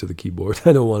lazy to get to the keyboard.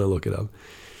 I don't want to look it up.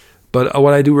 But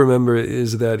what I do remember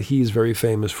is that he's very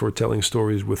famous for telling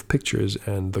stories with pictures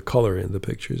and the color in the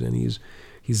pictures, and he's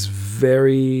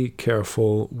very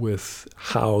careful with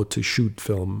how to shoot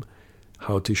film,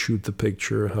 how to shoot the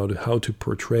picture, how to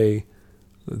portray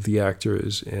the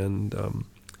actors, and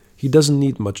he doesn't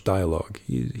need much dialogue.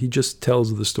 He just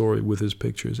tells the story with his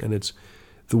pictures, and it's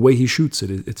the way he shoots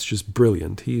it. It's just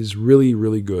brilliant. He's really,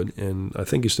 really good, and I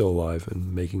think he's still alive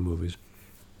and making movies.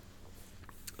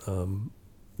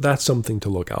 That's something to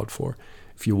look out for.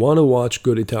 If you want to watch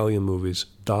good Italian movies,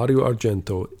 Dario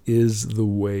Argento is the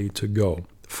way to go.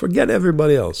 Forget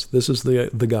everybody else. This is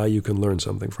the guy you can learn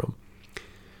something from.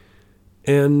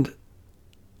 And,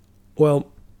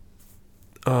 well,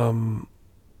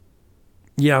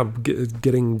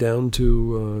 getting down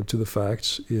to the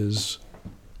facts is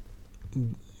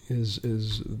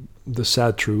the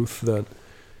sad truth that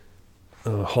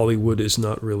Hollywood is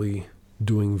not really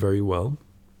doing very well.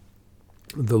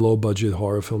 The low-budget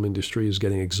horror film industry is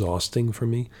getting exhausting for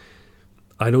me.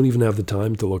 I don't even have the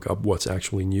time to look up what's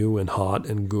actually new and hot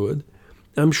and good.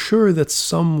 I'm sure that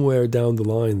somewhere down the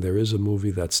line there is a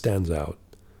movie that stands out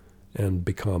and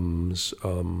becomes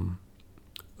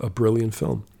a brilliant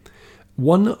film.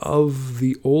 One of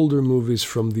the older movies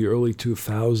from the early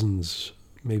 2000s,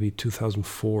 maybe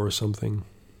 2004 or something,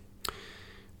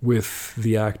 with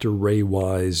the actor Ray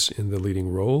Wise in the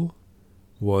leading role,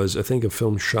 was, I think, a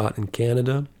film shot in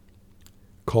Canada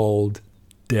called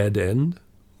Dead End,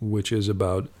 which is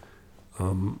about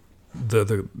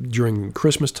during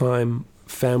Christmas time,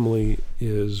 family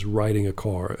is driving a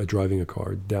car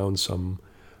down some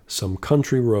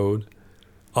country road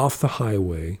off the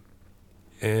highway,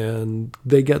 and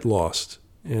they get lost.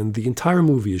 And the entire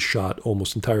movie is shot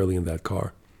almost entirely in that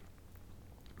car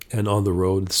and on the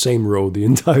road, the same road the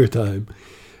entire time.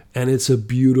 And it's a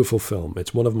beautiful film.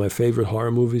 It's one of my favorite horror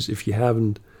movies. If you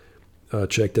haven't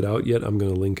checked it out yet, I'm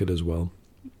going to link it as well,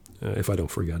 if I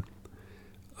don't forget.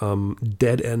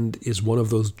 Dead End is one of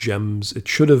those gems. It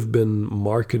should have been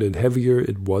marketed heavier.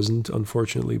 It wasn't,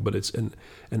 unfortunately, but it's an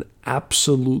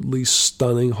absolutely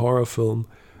stunning horror film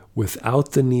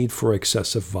without the need for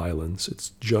excessive violence. It's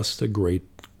just a great,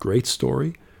 great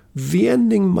story. The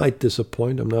ending might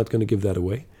disappoint. I'm not going to give that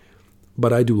away,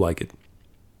 but I do like it.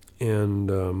 And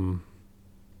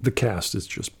the cast is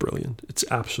just brilliant. It's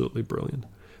absolutely brilliant.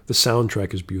 The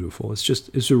soundtrack is beautiful.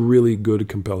 It's a really good,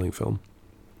 compelling film.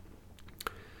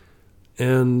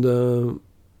 And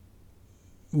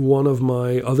one of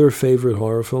my other favorite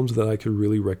horror films that I could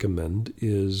really recommend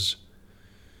is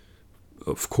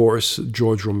Of course,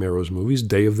 George Romero's movies.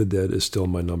 Day of the Dead is still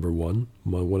my number one,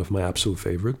 one of my absolute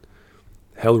favorite.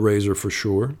 Hellraiser for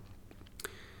sure.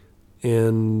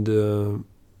 And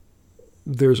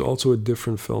there's also a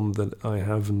different film that I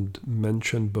haven't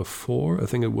mentioned before. I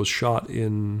think it was shot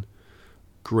in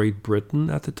Great Britain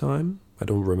at the time. I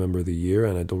don't remember the year,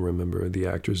 and I don't remember the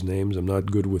actors' names. I'm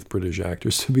not good with British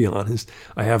actors, to be honest.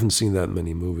 I haven't seen that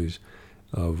many movies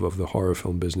of the horror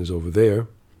film business over there.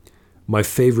 My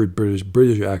favorite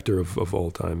British actor of all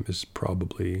time is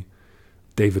probably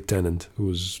David Tennant,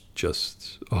 who is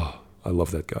just, I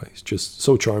love that guy. He's just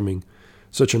so charming,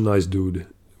 such a nice dude,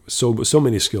 so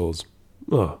many skills.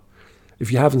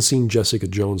 If you haven't seen Jessica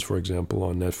Jones, for example,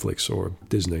 on Netflix or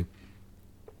Disney,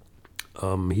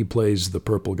 he plays the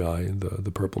purple guy,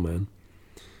 the purple man.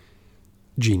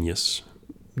 Genius.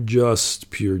 Just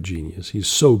pure genius. He's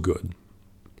so good.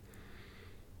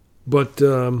 But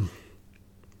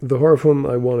the horror film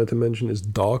I wanted to mention is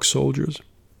Dog Soldiers.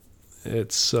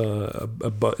 It's a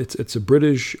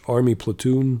British army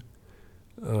platoon,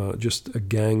 just a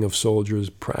gang of soldiers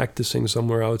practicing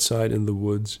somewhere outside in the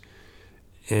woods.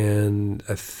 And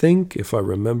I think, if I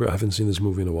remember, I haven't seen this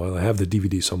movie in a while. I have the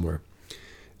DVD somewhere.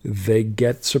 They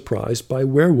get surprised by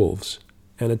werewolves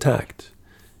and attacked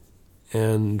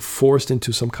and forced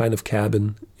into some kind of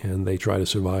cabin, and they try to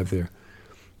survive there.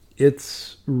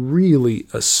 It's really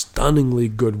a stunningly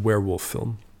good werewolf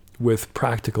film with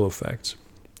practical effects.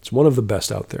 It's one of the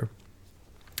best out there.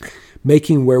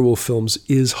 Making werewolf films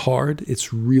is hard.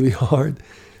 It's really hard.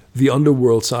 The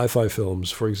Underworld sci-fi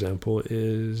films, for example,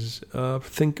 is, I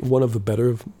think, one of the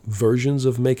better versions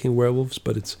of making werewolves,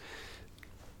 but it's,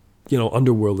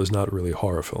 Underworld is not really a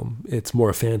horror film. It's more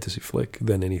a fantasy flick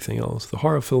than anything else. The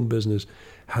horror film business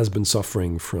has been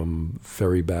suffering from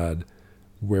very bad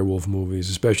werewolf movies,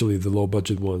 especially the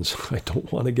low-budget ones. I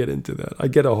don't want to get into that. I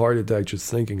get a heart attack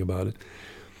just thinking about it.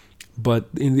 But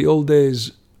in the old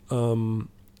days,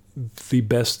 the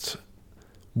best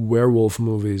werewolf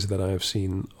movies that I have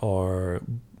seen are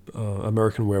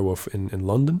American Werewolf in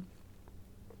London,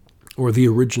 or the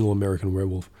original American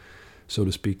Werewolf, so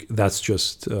to speak. That's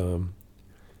just,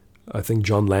 I think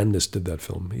John Landis did that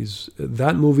film.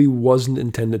 That movie wasn't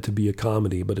intended to be a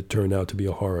comedy, but it turned out to be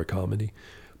a horror comedy,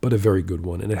 but a very good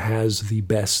one. And it has the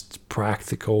best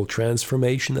practical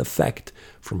transformation effect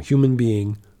from human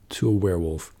being to a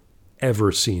werewolf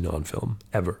ever seen on film,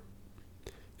 ever.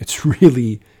 It's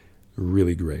really,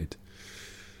 really great.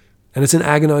 And it's an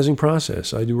agonizing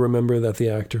process. I do remember that the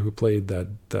actor who played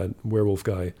that werewolf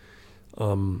guy,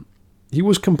 he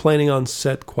was complaining on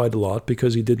set quite a lot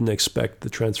because he didn't expect the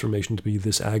transformation to be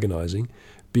this agonizing.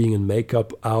 Being in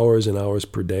makeup hours and hours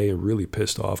per day, really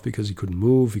pissed off because he couldn't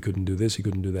move, he couldn't do this, he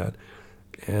couldn't do that.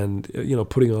 And,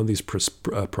 putting on these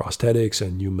prosthetics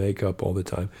and new makeup all the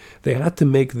time. They had to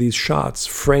make these shots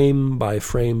frame by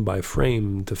frame by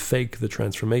frame to fake the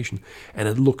transformation. And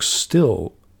it looks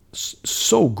still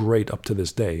so great up to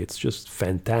this day. It's just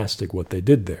fantastic what they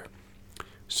did there.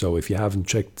 So if you haven't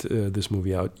checked this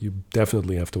movie out, you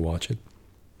definitely have to watch it.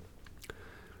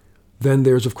 Then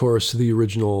there's, of course, the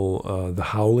original The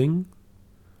Howling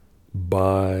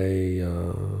by...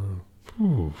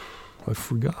 I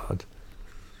forgot.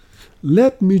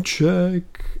 Let me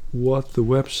check what the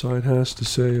website has to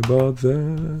say about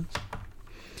that.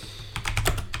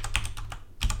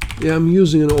 Yeah, I'm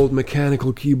using an old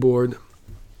mechanical keyboard.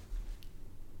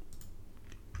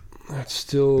 That's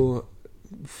still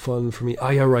fun for me.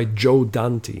 Yeah, right, Joe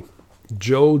Dante.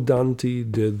 Joe Dante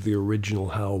did the original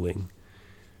Howling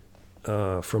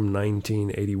from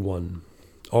 1981.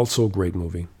 Also a great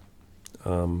movie.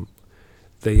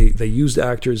 They used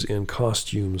actors in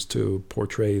costumes to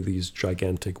portray these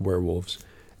gigantic werewolves,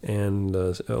 and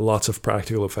lots of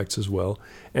practical effects as well.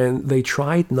 And they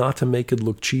tried not to make it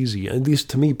look cheesy. At least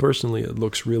to me personally, it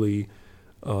looks really,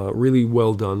 really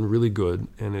well done, really good,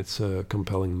 and it's a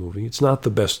compelling movie. It's not the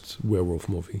best werewolf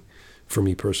movie, for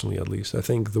me personally at least. I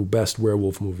think the best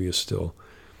werewolf movie is still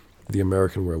The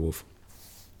American Werewolf.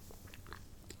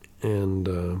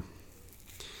 And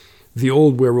the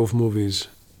old werewolf movies,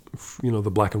 the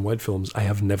black and white films, I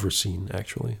have never seen,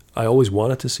 actually. I always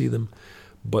wanted to see them,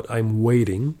 but I'm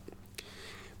waiting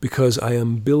because I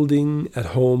am building at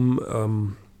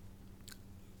home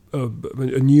a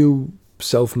new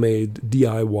self-made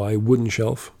DIY wooden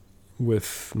shelf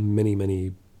with many,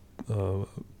 many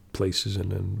places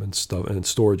and stuff and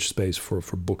storage space for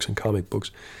books and comic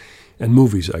books and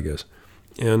movies, I guess.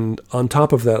 And on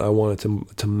top of that, I wanted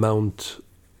to mount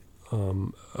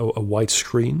a white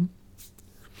screen.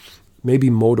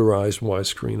 Maybe motorized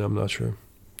widescreen, I'm not sure.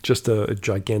 Just a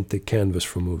gigantic canvas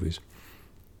for movies.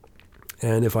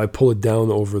 And if I pull it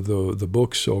down over the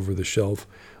books, over the shelf,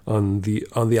 on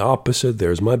the opposite,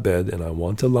 there's my bed, and I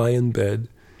want to lie in bed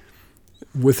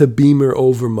with a beamer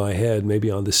over my head, maybe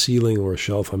on the ceiling or a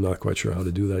shelf. I'm not quite sure how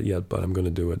to do that yet, but I'm going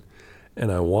to do it.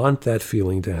 And I want that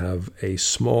feeling to have a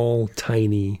small,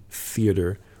 tiny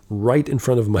theater right in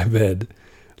front of my bed,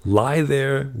 lie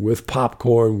there with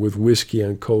popcorn, with whiskey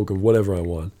and Coke and whatever I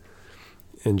want.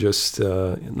 And just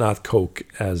not Coke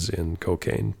as in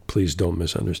cocaine. Please don't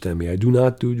misunderstand me. I do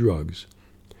not do drugs.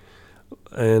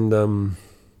 And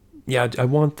I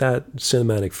want that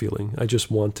cinematic feeling. I just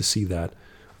want to see that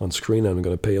on screen. I'm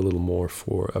going to pay a little more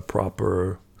for a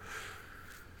proper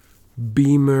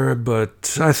beamer,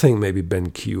 but I think maybe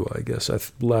BenQ, I guess.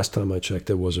 Last time I checked,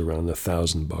 it was around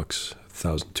 $1,000,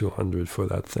 $1,200 for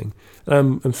that thing.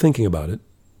 I'm thinking about it,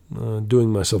 doing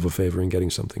myself a favor and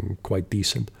getting something quite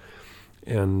decent,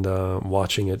 and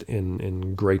watching it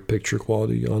in great picture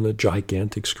quality on a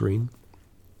gigantic screen.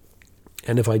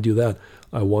 And if I do that,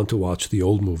 I want to watch the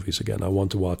old movies again. I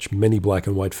want to watch many black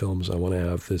and white films. I want to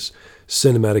have this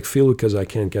cinematic feel because I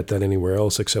can't get that anywhere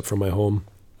else except for my home.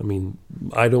 I mean,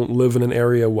 I don't live in an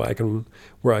area where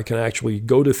I can actually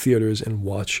go to theaters and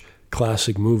watch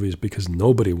classic movies because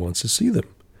nobody wants to see them,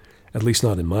 at least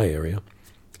not in my area.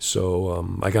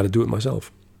 So I got to do it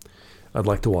myself. I'd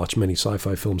like to watch many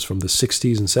sci-fi films from the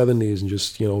 60s and 70s and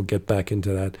just, get back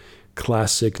into that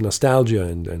classic nostalgia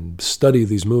and study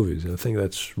these movies. I think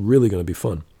that's really going to be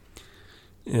fun.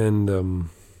 And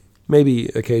maybe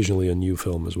occasionally a new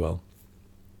film as well.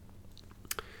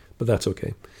 But that's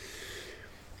okay.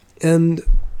 And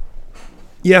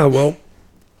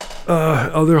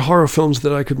other horror films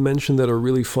that I could mention that are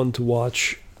really fun to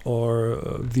watch are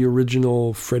the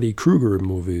original Freddy Krueger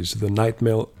movies, the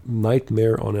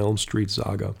Nightmare on Elm Street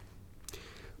saga.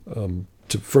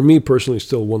 For me personally,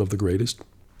 still one of the greatest.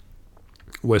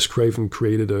 Wes Craven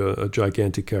created a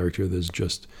gigantic character that's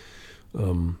just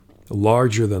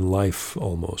larger than life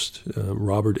almost.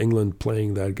 Robert Englund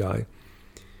playing that guy.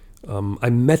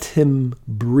 I met him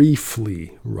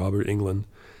briefly, Robert Englund,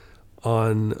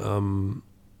 on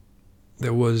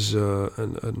there was a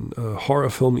horror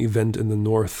film event in the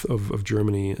north of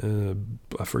Germany.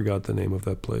 I forgot the name of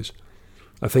that place.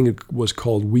 I think it was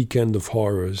called Weekend of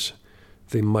Horrors.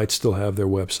 They might still have their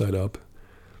website up.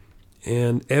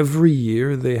 And every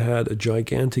year they had a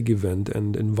gigantic event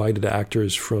and invited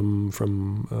actors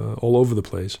from all over the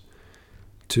place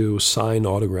to sign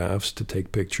autographs, to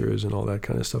take pictures and all that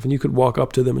kind of stuff. And you could walk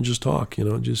up to them and just talk,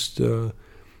 just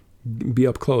be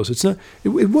up close.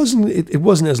 It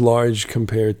wasn't as large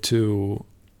compared to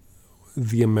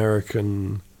the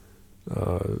American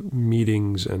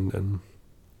meetings and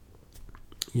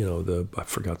I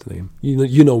forgot the name.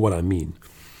 You know what I mean.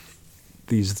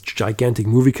 These gigantic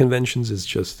movie conventions,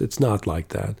 it's not like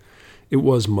that. It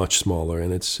was much smaller,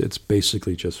 and it's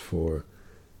basically just for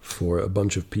a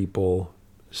bunch of people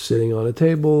sitting on a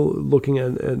table, looking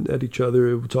at each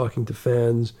other, talking to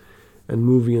fans and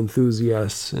movie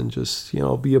enthusiasts, and just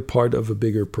be a part of a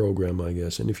bigger program, I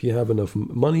guess. And if you have enough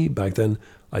money, back then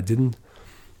I didn't.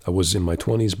 I was in my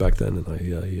 20s back then,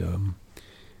 and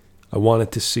I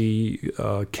wanted to see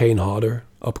Kane Hodder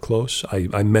up close.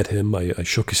 I met him. I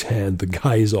shook his hand. The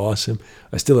guy is awesome.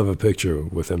 I still have a picture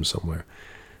with him somewhere,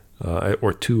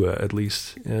 or two at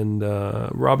least. And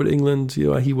Robert Englund,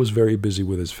 he was very busy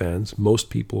with his fans. Most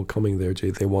people coming there,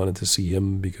 they wanted to see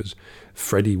him because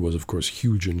Freddy was, of course,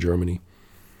 huge in Germany,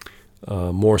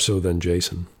 more so than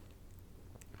Jason.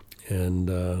 And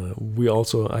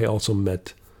I also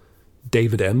met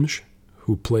David Emge,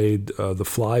 who played the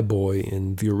Flyboy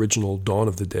in the original Dawn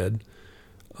of the Dead.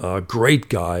 Great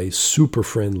guy, super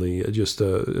friendly, just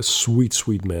a sweet,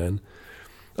 sweet man.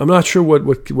 I'm not sure what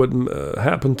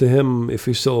happened to him, if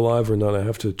he's still alive or not. I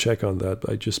have to check on that.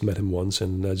 I just met him once,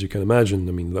 and as you can imagine,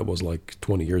 that was like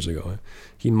 20 years ago.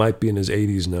 He might be in his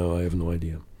 80s now. I have no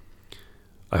idea.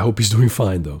 I hope he's doing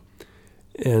fine, though.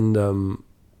 And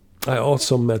I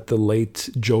also met the late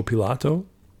Joe Pilato,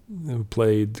 who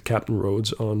played Captain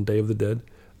Rhodes on Day of the Dead.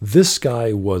 This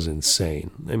guy was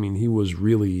insane. He was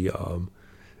really a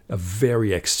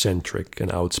very eccentric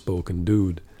and outspoken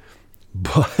dude.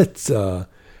 But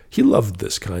he loved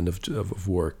this kind of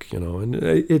work, And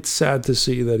it's sad to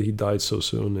see that he died so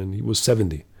soon, and he was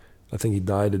 70. I think he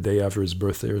died a day after his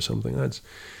birthday or something. It's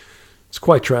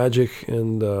quite tragic,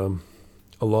 and a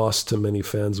loss to many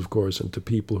fans, of course, and to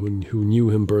people who knew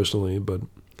him personally, but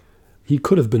he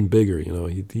could have been bigger,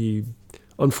 He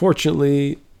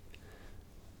unfortunately,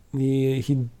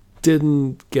 he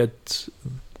didn't get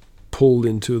pulled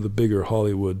into the bigger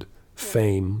Hollywood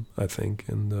fame, I think.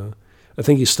 And I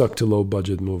think he stuck to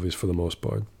low-budget movies for the most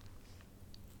part.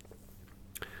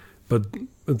 But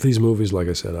these movies, like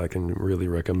I said, I can really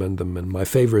recommend them. And my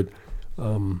favorite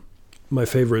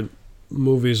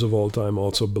movies of all time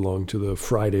also belong to the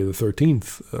Friday the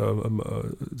 13th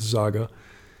saga.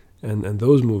 And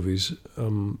those movies,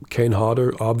 Kane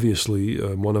Hodder, obviously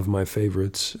one of my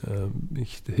favorites.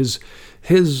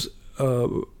 His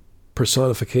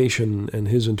personification and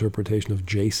his interpretation of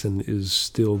Jason is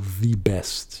still the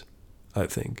best, I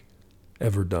think,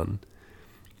 ever done.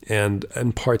 And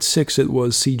part 6, it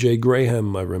was C.J.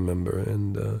 Graham, I remember,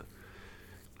 and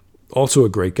also a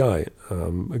great guy,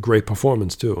 a great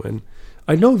performance too. And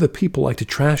I know that people like to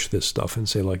trash this stuff and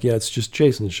say, like, yeah, it's just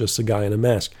Jason, it's just a guy in a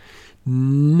mask.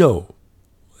 No,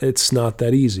 it's not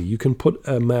that easy. You can put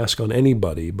a mask on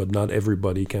anybody, but not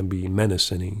everybody can be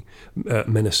menacing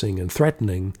and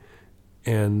threatening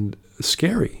and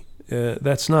scary.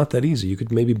 That's not that easy. You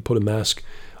could maybe put a mask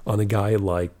on a guy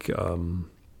like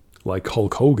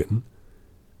Hulk Hogan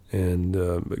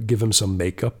and give him some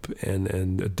makeup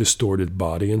and a distorted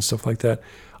body and stuff like that.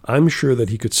 I'm sure that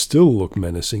he could still look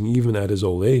menacing even at his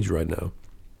old age right now.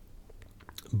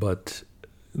 But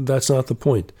that's not the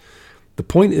point. The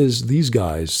point is these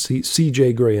guys,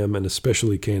 C.J. Graham and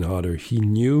especially Kane Hodder, he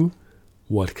knew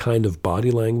what kind of body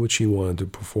language he wanted to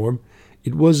perform.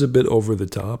 It was a bit over the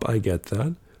top, I get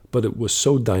that, but it was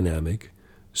so dynamic,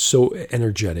 so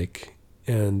energetic,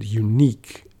 and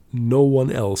unique. No one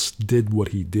else did what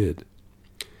he did.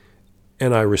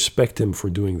 And I respect him for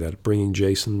doing that, bringing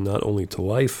Jason not only to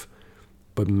life,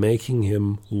 but making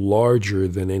him larger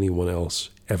than anyone else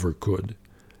ever could.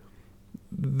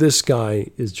 This guy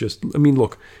is just, I mean,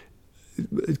 look,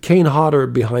 Kane Hodder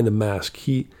behind the mask,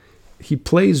 he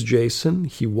plays Jason,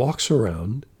 he walks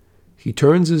around, he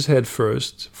turns his head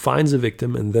first, finds a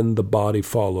victim, and then the body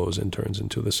follows and turns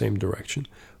into the same direction.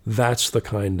 That's the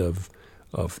kind of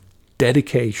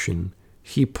dedication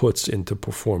he puts into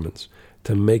performance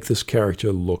to make this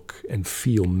character look and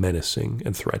feel menacing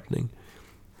and threatening.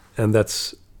 And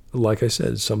that's, like I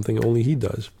said, something only he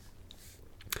does.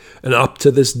 And up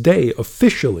to this day,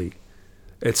 officially,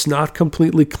 it's not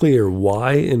completely clear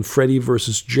why in Freddy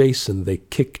vs. Jason they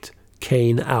kicked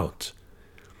Kane out.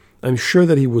 I'm sure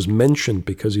that he was mentioned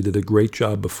because he did a great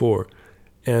job before.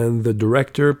 And the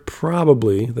director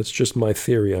probably, that's just my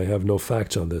theory, I have no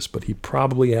facts on this, but he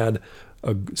probably had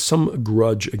some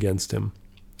grudge against him.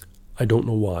 I don't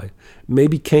know why.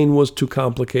 Maybe Kane was too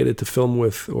complicated to film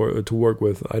with or to work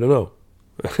with. I don't know.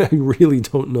 I really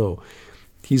don't know.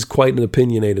 He's quite an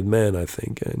opinionated man, I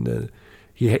think, and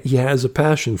he has a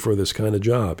passion for this kind of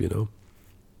job, you know.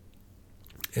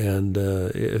 And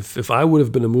if I would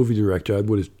have been a movie director, I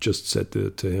would have just said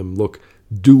to him, look,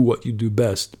 do what you do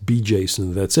best, be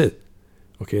Jason, that's it.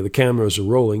 Okay, the cameras are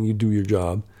rolling, you do your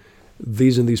job.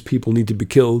 These and these people need to be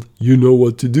killed. You know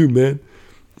what to do, man.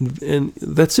 And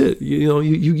that's it. You know,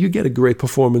 you get a great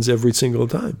performance every single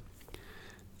time.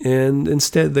 And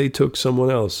instead they took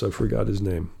someone else. I forgot his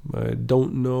name. I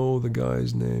don't know the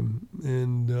guy's name.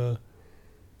 And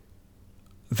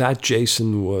that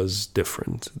Jason was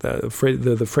different. The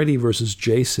Freddy versus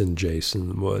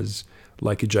Jason was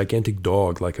like a gigantic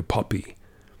dog, like a puppy.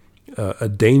 A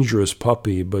dangerous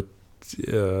puppy, but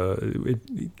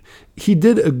he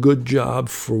did a good job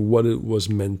for what it was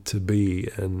meant to be,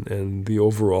 and the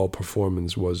overall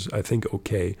performance was, I think,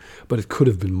 okay, but it could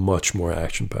have been much more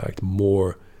action-packed,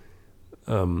 more,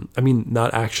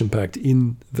 not action-packed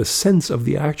in the sense of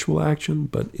the actual action,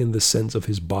 but in the sense of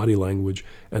his body language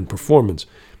and performance.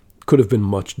 Could have been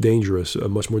much more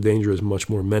dangerous, much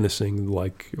more menacing,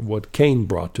 like what Kane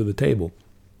brought to the table.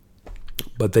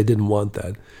 But they didn't want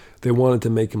that. They wanted to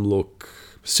make him look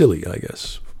silly, I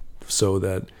guess, so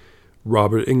that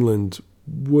Robert Englund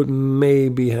would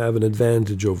maybe have an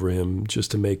advantage over him just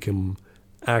to make him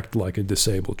act like a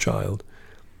disabled child.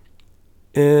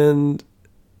 And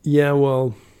yeah,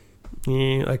 well,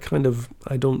 I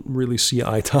don't really see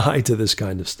eye to eye to this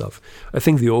kind of stuff. I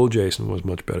think the old Jason was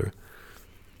much better.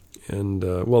 And,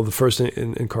 the first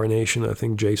incarnation, I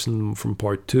think Jason from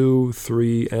part 2,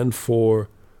 3, and 4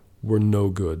 were no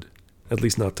good. At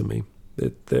least not to me.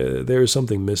 There is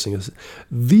something missing.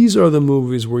 These are the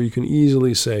movies where you can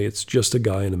easily say it's just a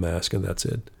guy in a mask and that's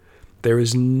it. There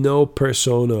is no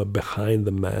persona behind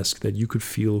the mask that you could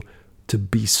feel to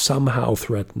be somehow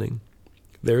threatening.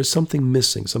 There is something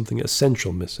missing, something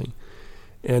essential missing.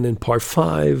 And in part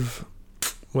 5,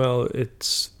 well,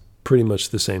 it's pretty much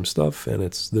the same stuff, and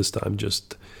it's this time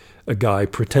just a guy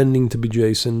pretending to be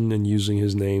Jason and using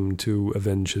his name to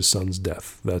avenge his son's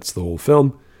death. That's the whole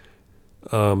film.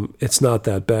 It's not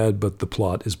that bad, but the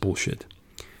plot is bullshit.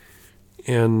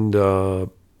 And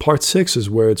part 6 is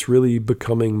where it's really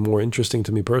becoming more interesting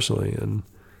to me personally. And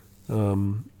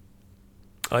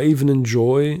I even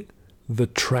enjoy the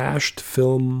trashed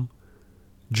film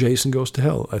Jason Goes to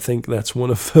Hell. I think that's one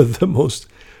of the most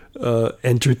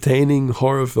entertaining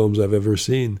horror films I've ever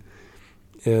seen.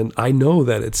 And I know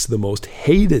that it's the most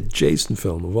hated Jason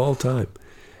film of all time.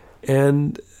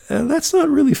 And that's not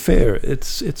really fair.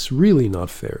 It's really not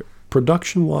fair.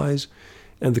 Production-wise,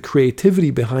 and the creativity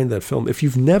behind that film. If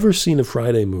you've never seen a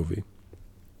Friday movie,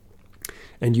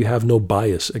 and you have no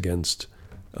bias against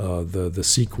the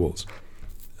sequels,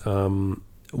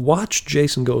 watch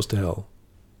Jason Goes to Hell.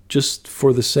 Just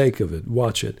for the sake of it,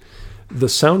 watch it. The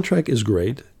soundtrack is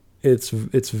great. It's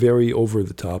very over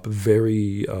the top,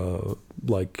 very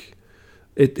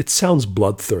it sounds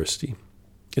bloodthirsty.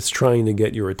 It's trying to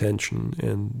get your attention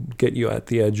and get you at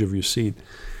the edge of your seat.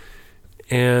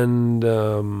 And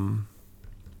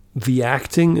the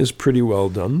acting is pretty well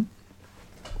done.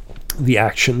 The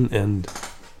action and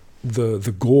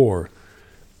the gore,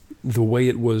 the way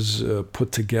it was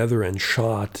put together and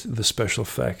shot, the special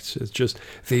effects, it's just,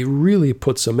 they really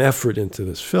put some effort into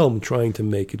this film trying to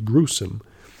make it gruesome.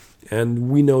 And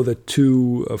we know that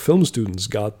 2 film students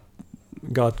got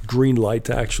green light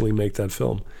to actually make that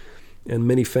film. And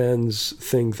many fans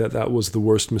think that that was the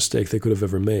worst mistake they could have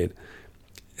ever made.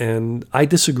 And I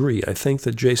disagree. I think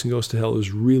that Jason Goes to Hell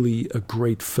is really a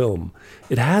great film.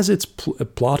 It has its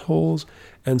plot holes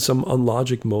and some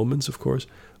unlogic moments, of course.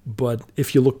 But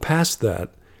if you look past that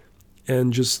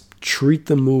and just treat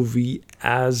the movie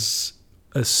as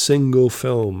a single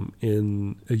film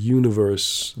in a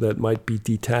universe that might be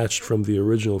detached from the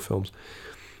original films,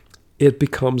 it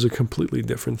becomes a completely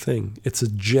different thing. It's a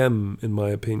gem, in my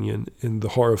opinion, in the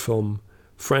horror film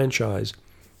franchise.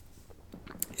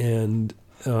 And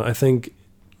I think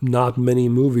not many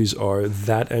movies are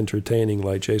that entertaining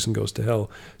like Jason Goes to Hell,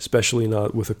 especially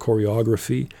not with the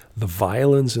choreography. The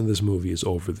violence in this movie is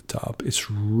over the top.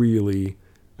 It's really,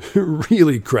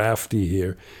 really crafty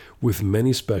here, with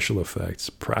many special effects,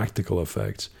 practical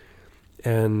effects.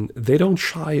 And they don't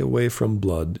shy away from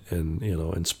blood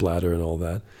and splatter and all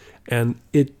that. And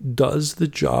it does the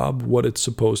job what it's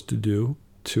supposed to do,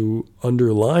 to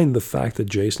underline the fact that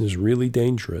Jason is really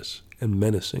dangerous and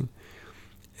menacing.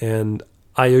 And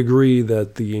I agree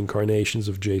that the incarnations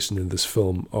of Jason in this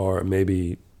film are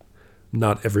maybe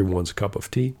not everyone's cup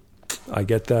of tea. I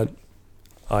get that.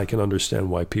 I can understand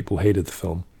why people hated the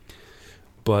film.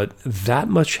 But that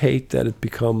much hate that it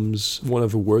becomes one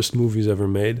of the worst movies ever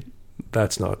made,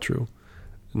 that's not true.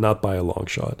 Not by a long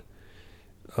shot.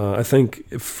 I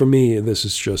think, for me, this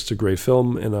is just a great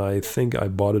film, and I think I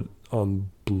bought it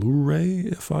on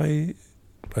Blu-ray, I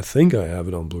think I have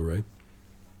it on Blu-ray.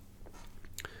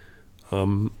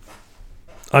 I'm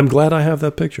glad I have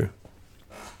that picture.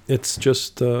 It's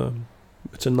just,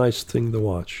 it's a nice thing to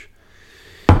watch.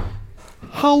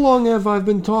 How long have I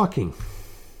been talking?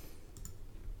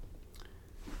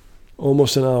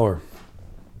 Almost an hour.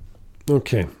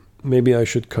 Okay, maybe I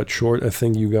should cut short. I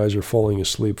think you guys are falling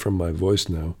asleep from my voice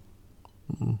now.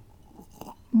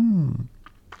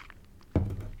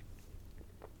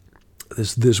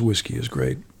 This whiskey is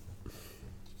great.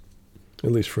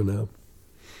 At least for now.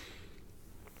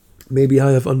 Maybe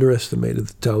I have underestimated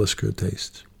the Talisker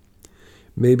taste.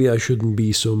 Maybe I shouldn't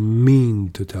be so mean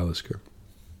to Talisker.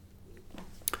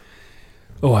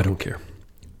 Oh, I don't care.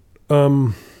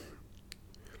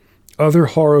 Other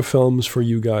horror films for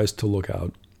you guys to look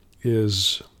out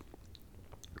is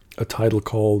a title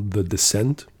called The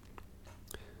Descent,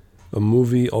 a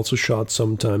movie also shot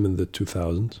sometime in the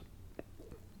 2000s.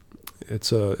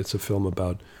 It's a film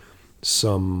about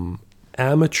some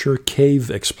amateur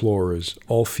cave explorers,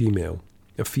 all female,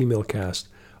 a female cast,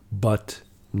 but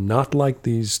not like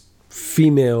these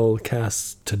female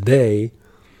casts today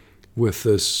with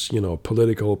this,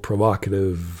 political,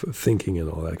 provocative thinking and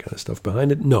all that kind of stuff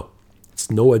behind it. No,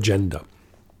 it's no agenda.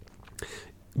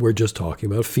 We're just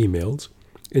talking about females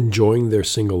enjoying their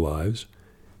single lives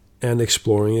and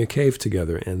exploring a cave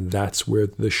together, and that's where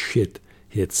the shit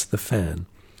hits the fan.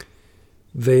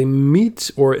 They meet,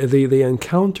 or they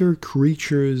encounter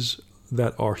creatures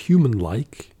that are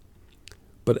human-like,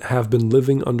 but have been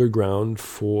living underground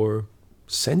for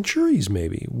centuries,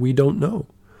 maybe. We don't know.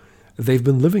 They've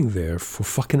been living there for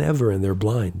fucking ever, and they're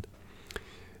blind.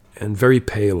 And very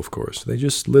pale, of course. They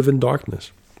just live in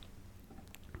darkness.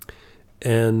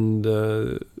 And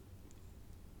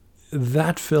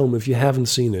that film, if you haven't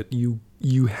seen it,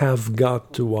 you have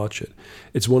got to watch it.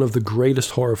 It's one of the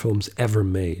greatest horror films ever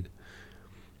made.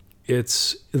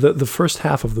 It's the first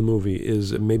half of the movie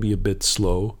is maybe a bit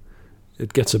slow.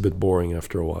 It gets a bit boring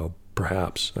after a while,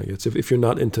 perhaps. I guess if you're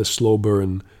not into slow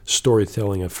burn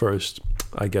storytelling at first,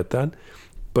 I get that.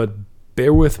 But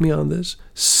bear with me on this.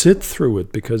 Sit through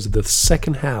it, because the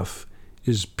second half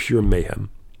is pure mayhem.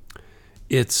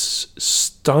 It's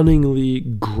stunningly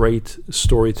great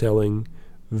storytelling,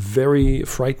 very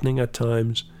frightening at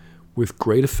times, with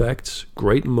great effects,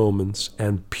 great moments,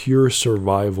 and pure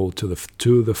survival to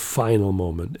the final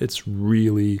moment. It's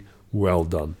really well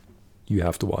done. You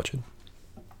have to watch it.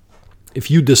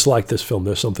 If you dislike this film,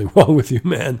 there's something wrong with you,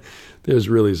 man. There's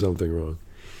really something wrong.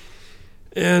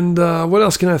 And what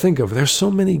else can I think of? There's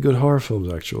so many good horror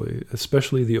films, actually,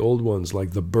 especially the old ones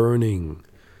like The Burning,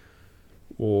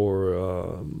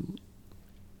 or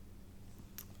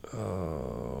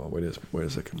wait a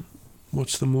second.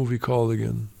 What's the movie called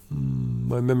again?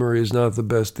 My memory is not the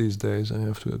best these days, I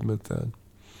have to admit that.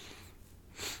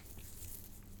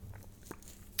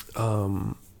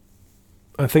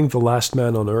 I think The Last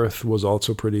Man on Earth was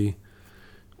also pretty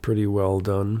well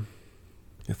done.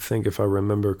 I think, if I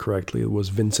remember correctly, it was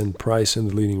Vincent Price in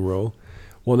the leading role.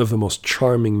 One of the most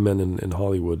charming men in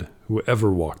Hollywood who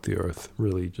ever walked the earth.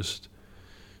 Really just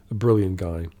a brilliant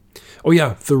guy. Oh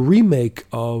yeah, the remake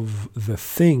of The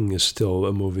Thing is still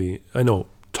a movie, I know,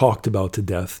 talked about to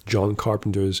death. John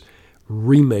Carpenter's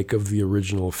remake of the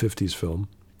original 50s film.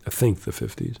 I think the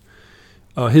 50s.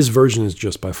 His version is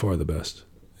just by far the best.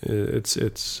 It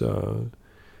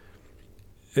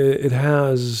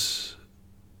has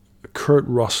Kurt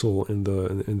Russell in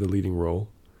the leading role,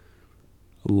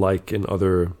 like in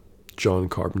other John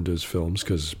Carpenter's films,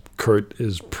 because Kurt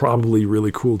is probably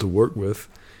really cool to work with.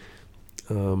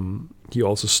 He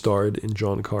also starred in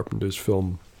John Carpenter's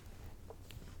film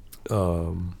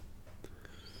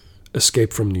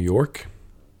Escape from New York.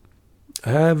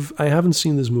 I haven't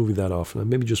seen this movie that often,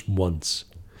 maybe just once.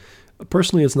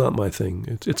 Personally, it's not my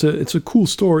thing. It's a cool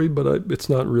story, but it's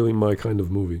not really my kind of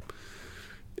movie.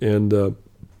 And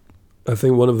I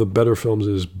think one of the better films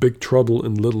is Big Trouble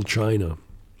in Little China,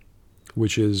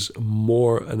 which is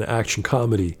more an action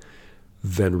comedy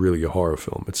than really a horror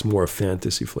film. It's more a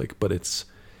fantasy flick, but it's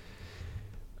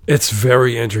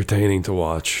very entertaining to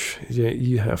watch.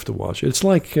 You have to watch it. It's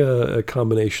like a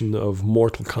combination of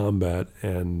Mortal Kombat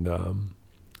and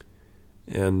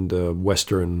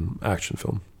Western action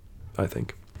film, I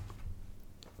think.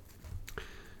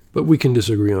 But we can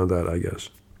disagree on that, I guess.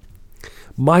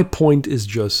 My point is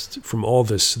just, from all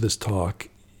this talk,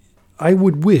 I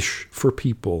would wish for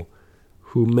people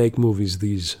who make movies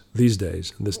these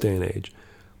days, in this day and age,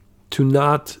 to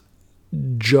not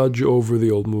judge over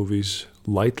the old movies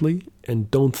lightly,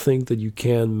 and don't think that you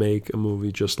can make a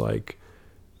movie just like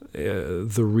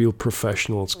the real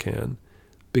professionals can,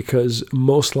 because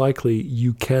most likely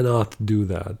you cannot do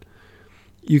that.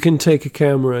 You can take a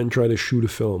camera and try to shoot a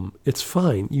film. It's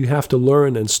fine. You have to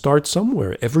learn and start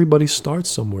somewhere. Everybody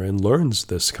starts somewhere and learns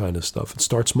this kind of stuff. It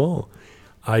starts small.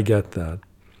 I get that.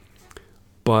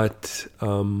 But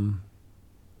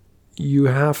you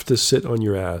have to sit on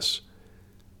your ass,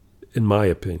 in my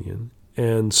opinion,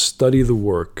 and study the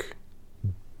work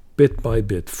bit by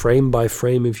bit, frame by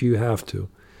frame if you have to.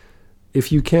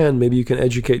 If you can, maybe you can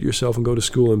educate yourself and go to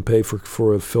school and pay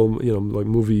for a film, like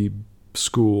movie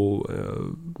school.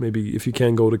 Maybe if you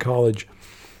can, go to college,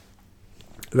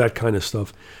 that kind of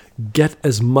stuff. Get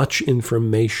as much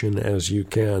information as you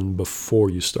can before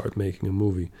you start making a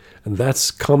movie. And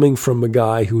that's coming from a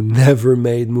guy who never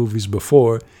made movies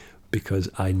before, because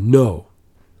I know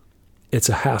it's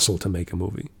a hassle to make a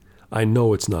movie. I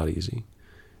know it's not easy.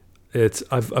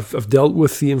 I've dealt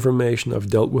with the information. I've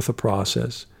dealt with the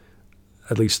process.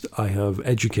 At least I have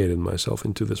educated myself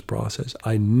into this process.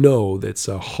 I know that it's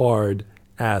a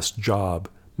hard-ass job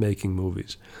making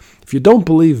movies. If you don't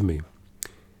believe me,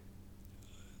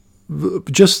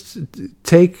 just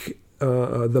take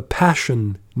the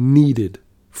passion needed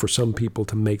for some people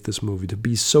to make this movie, to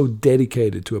be so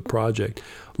dedicated to a project,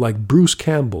 like Bruce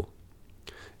Campbell.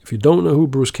 If you don't know who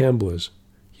Bruce Campbell is,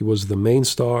 he was the main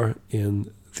star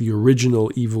in the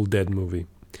original Evil Dead movie.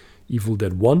 Evil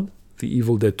Dead 1, the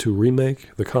Evil Dead 2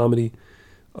 remake, the comedy,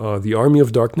 The Army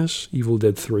of Darkness, Evil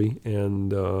Dead 3,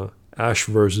 and Ash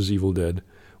vs. Evil Dead,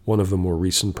 one of the more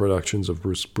recent productions of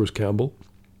Bruce Campbell,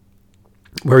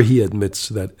 where he admits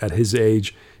that at his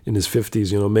age, in his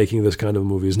 50s, making this kind of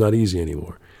movie is not easy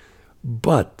anymore.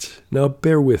 But, now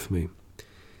bear with me.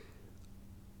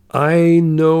 I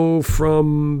know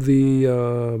from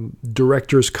the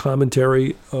director's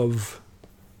commentary of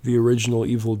the original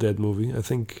Evil Dead movie, I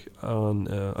think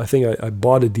I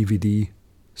bought a DVD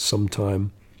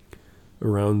sometime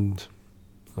around,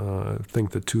 I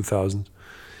think the 2000s.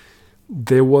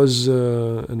 There was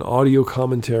an audio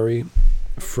commentary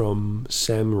from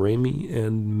Sam Raimi,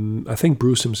 and I think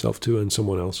Bruce himself too, and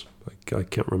someone else. I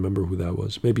can't remember who that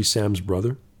was. Maybe Sam's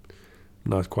brother.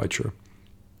 Not quite sure.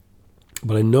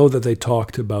 But I know that they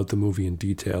talked about the movie in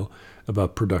detail,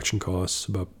 about production costs,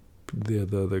 about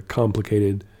the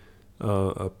complicated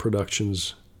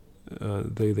productions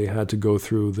they had to go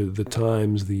through, the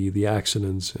times, the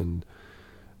accidents, and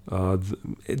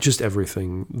just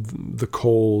everything, the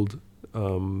cold,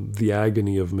 the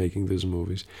agony of making these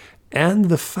movies, and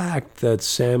the fact that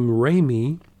Sam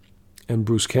Raimi and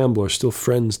Bruce Campbell are still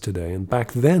friends today. And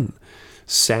back then,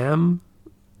 Sam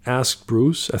asked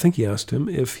Bruce, I think he asked him,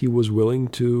 if he was willing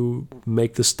to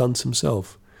make the stunts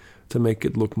himself, to make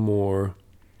it look more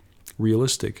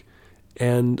realistic.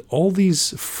 And all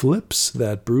these flips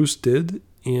that Bruce did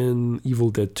in Evil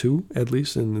Dead 2, at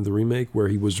least in the remake, where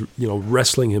he was,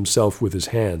 wrestling himself with his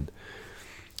hand,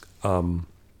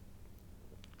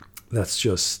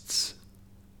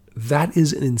 that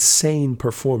is an insane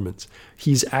performance.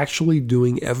 He's actually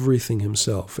doing everything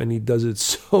himself, and he does it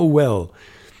so well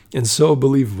and so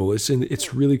believable.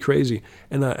 It's really crazy.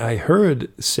 And I heard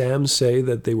Sam say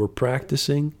that they were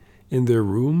practicing in their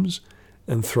rooms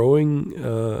and throwing,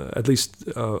 at least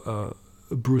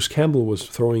Bruce Campbell was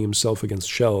throwing himself against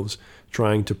shelves,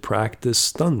 trying to practice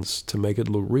stunts to make it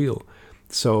look real.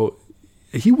 So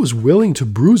he was willing to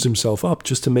bruise himself up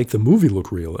just to make the movie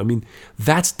look real. I mean,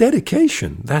 that's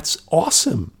dedication. That's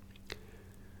awesome.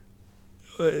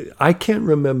 I can't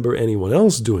remember anyone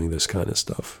else doing this kind of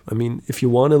stuff. I mean, if you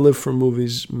want to live for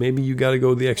movies, maybe you got to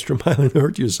go the extra mile and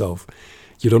hurt yourself.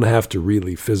 You don't have to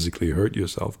really physically hurt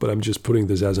yourself, but I'm just putting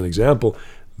this as an example.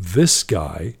 This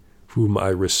guy, whom I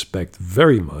respect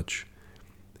very much,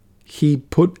 he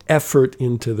put effort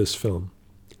into this film.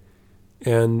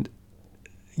 And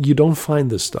you don't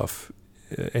find this stuff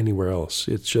anywhere else.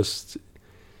 It's just,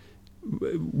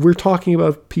 we're talking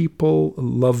about people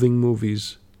loving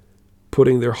movies,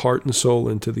 putting their heart and soul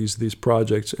into these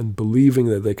projects and believing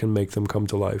that they can make them come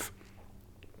to life.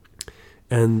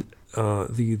 And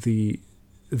the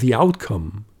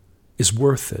outcome is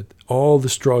worth it. All the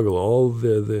struggle, all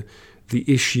the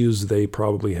issues they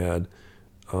probably had,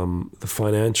 the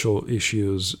financial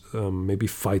issues, maybe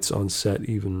fights on set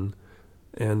even,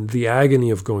 and the agony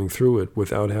of going through it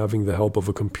without having the help of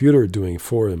a computer doing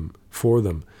for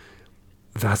them.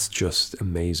 That's just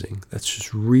amazing. That's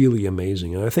just really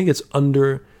amazing. And I think it's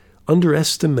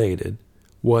underestimated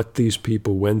what these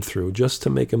people went through just to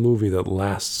make a movie that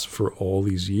lasts for all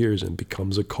these years and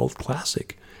becomes a cult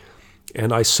classic.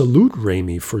 And I salute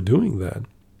Raimi for doing that,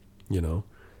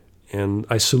 And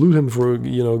I salute him for,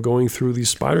 going through these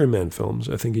Spider-Man films.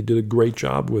 I think he did a great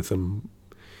job with them.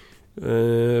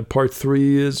 Part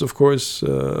 3 is, of course,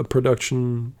 a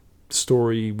production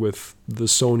story with the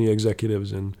Sony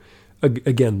executives and,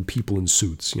 again, people in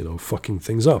suits, fucking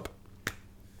things up.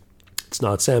 It's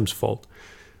not Sam's fault.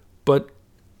 But,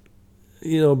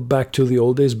 back to the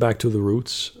old days, back to the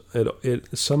roots.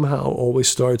 It somehow always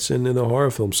starts in a horror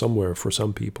film somewhere for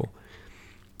some people.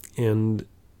 And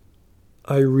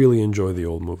I really enjoy the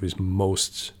old movies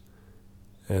most,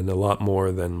 and a lot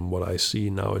more than what I see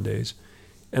nowadays.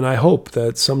 And I hope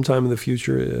that sometime in the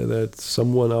future that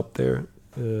someone up there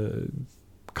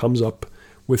comes up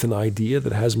with an idea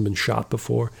that hasn't been shot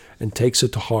before and takes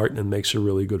it to heart and makes a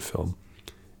really good film.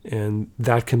 And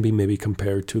that can be maybe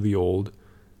compared to the old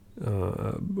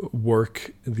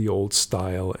work, the old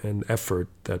style and effort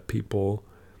that people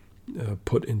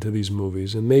put into these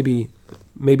movies. And maybe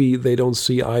they don't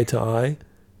see eye to eye.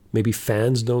 Maybe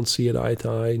fans don't see it eye to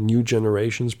eye. New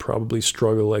generations probably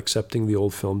struggle accepting the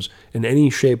old films in any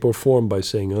shape or form by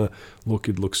saying, look,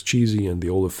 it looks cheesy and the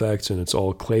old effects and it's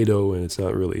all Play-Doh and it's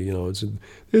not really,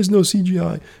 there's no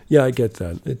CGI. Yeah, I get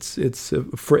that. It's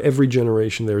for every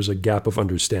generation there's a gap of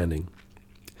understanding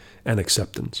and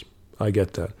acceptance. I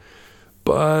get that.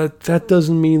 But that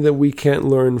doesn't mean that we can't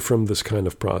learn from this kind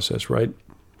of process, right?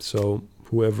 So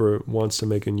whoever wants to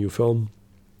make a new film,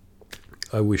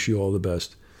 I wish you all the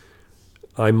best.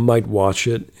 I might watch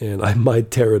it and I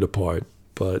might tear it apart,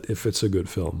 but if it's a good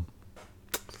film,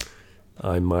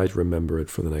 I might remember it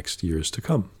for the next years to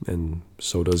come, and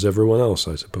so does everyone else,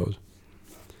 I suppose.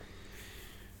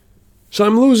 So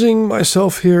I'm losing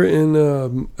myself here in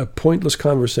a pointless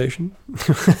conversation.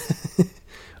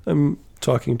 I'm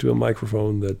talking to a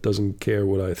microphone that doesn't care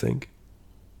what I think.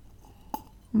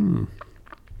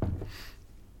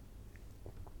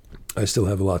 I still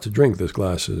have a lot to drink. This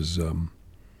glass is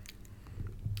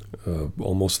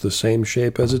almost the same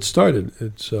shape as it started.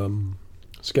 It's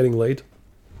getting late.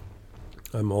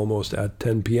 I'm almost at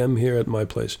 10 p.m. here at my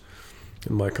place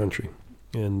in my country,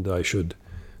 and I should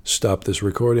stop this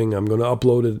recording. I'm going to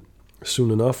upload it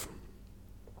soon enough.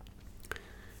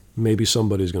 Maybe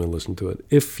somebody's going to listen to it.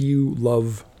 If you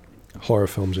love horror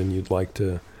films and you'd like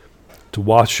to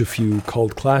watch a few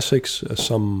cult classics,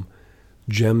 some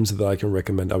gems that I can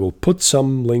recommend. I will put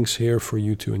some links here for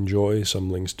you to enjoy, some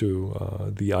links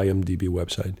to the IMDb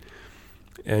website.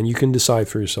 And you can decide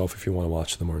for yourself if you want to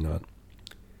watch them or not.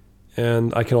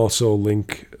 And I can also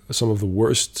link some of the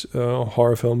worst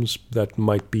horror films that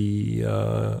might be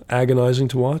agonizing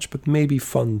to watch, but maybe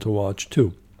fun to watch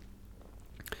too.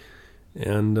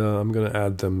 And I'm going to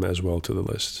add them as well to the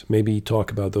list. Maybe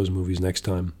talk about those movies next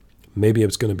time. Maybe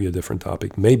it's going to be a different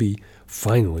topic. Maybe,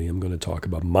 finally, I'm going to talk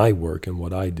about my work and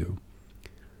what I do.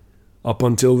 Up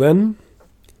until then,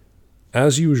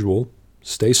 as usual,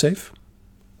 stay safe.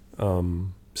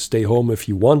 Stay home if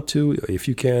you want to, if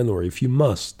you can, or if you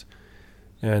must.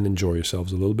 And enjoy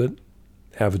yourselves a little bit.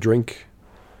 Have a drink.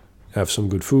 Have some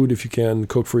good food if you can.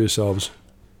 Cook for yourselves.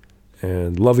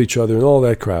 And love each other and all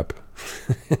that crap.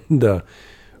 And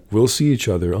we'll see each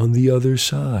other on the other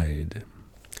side.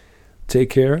 Take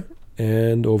care,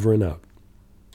 and over and out.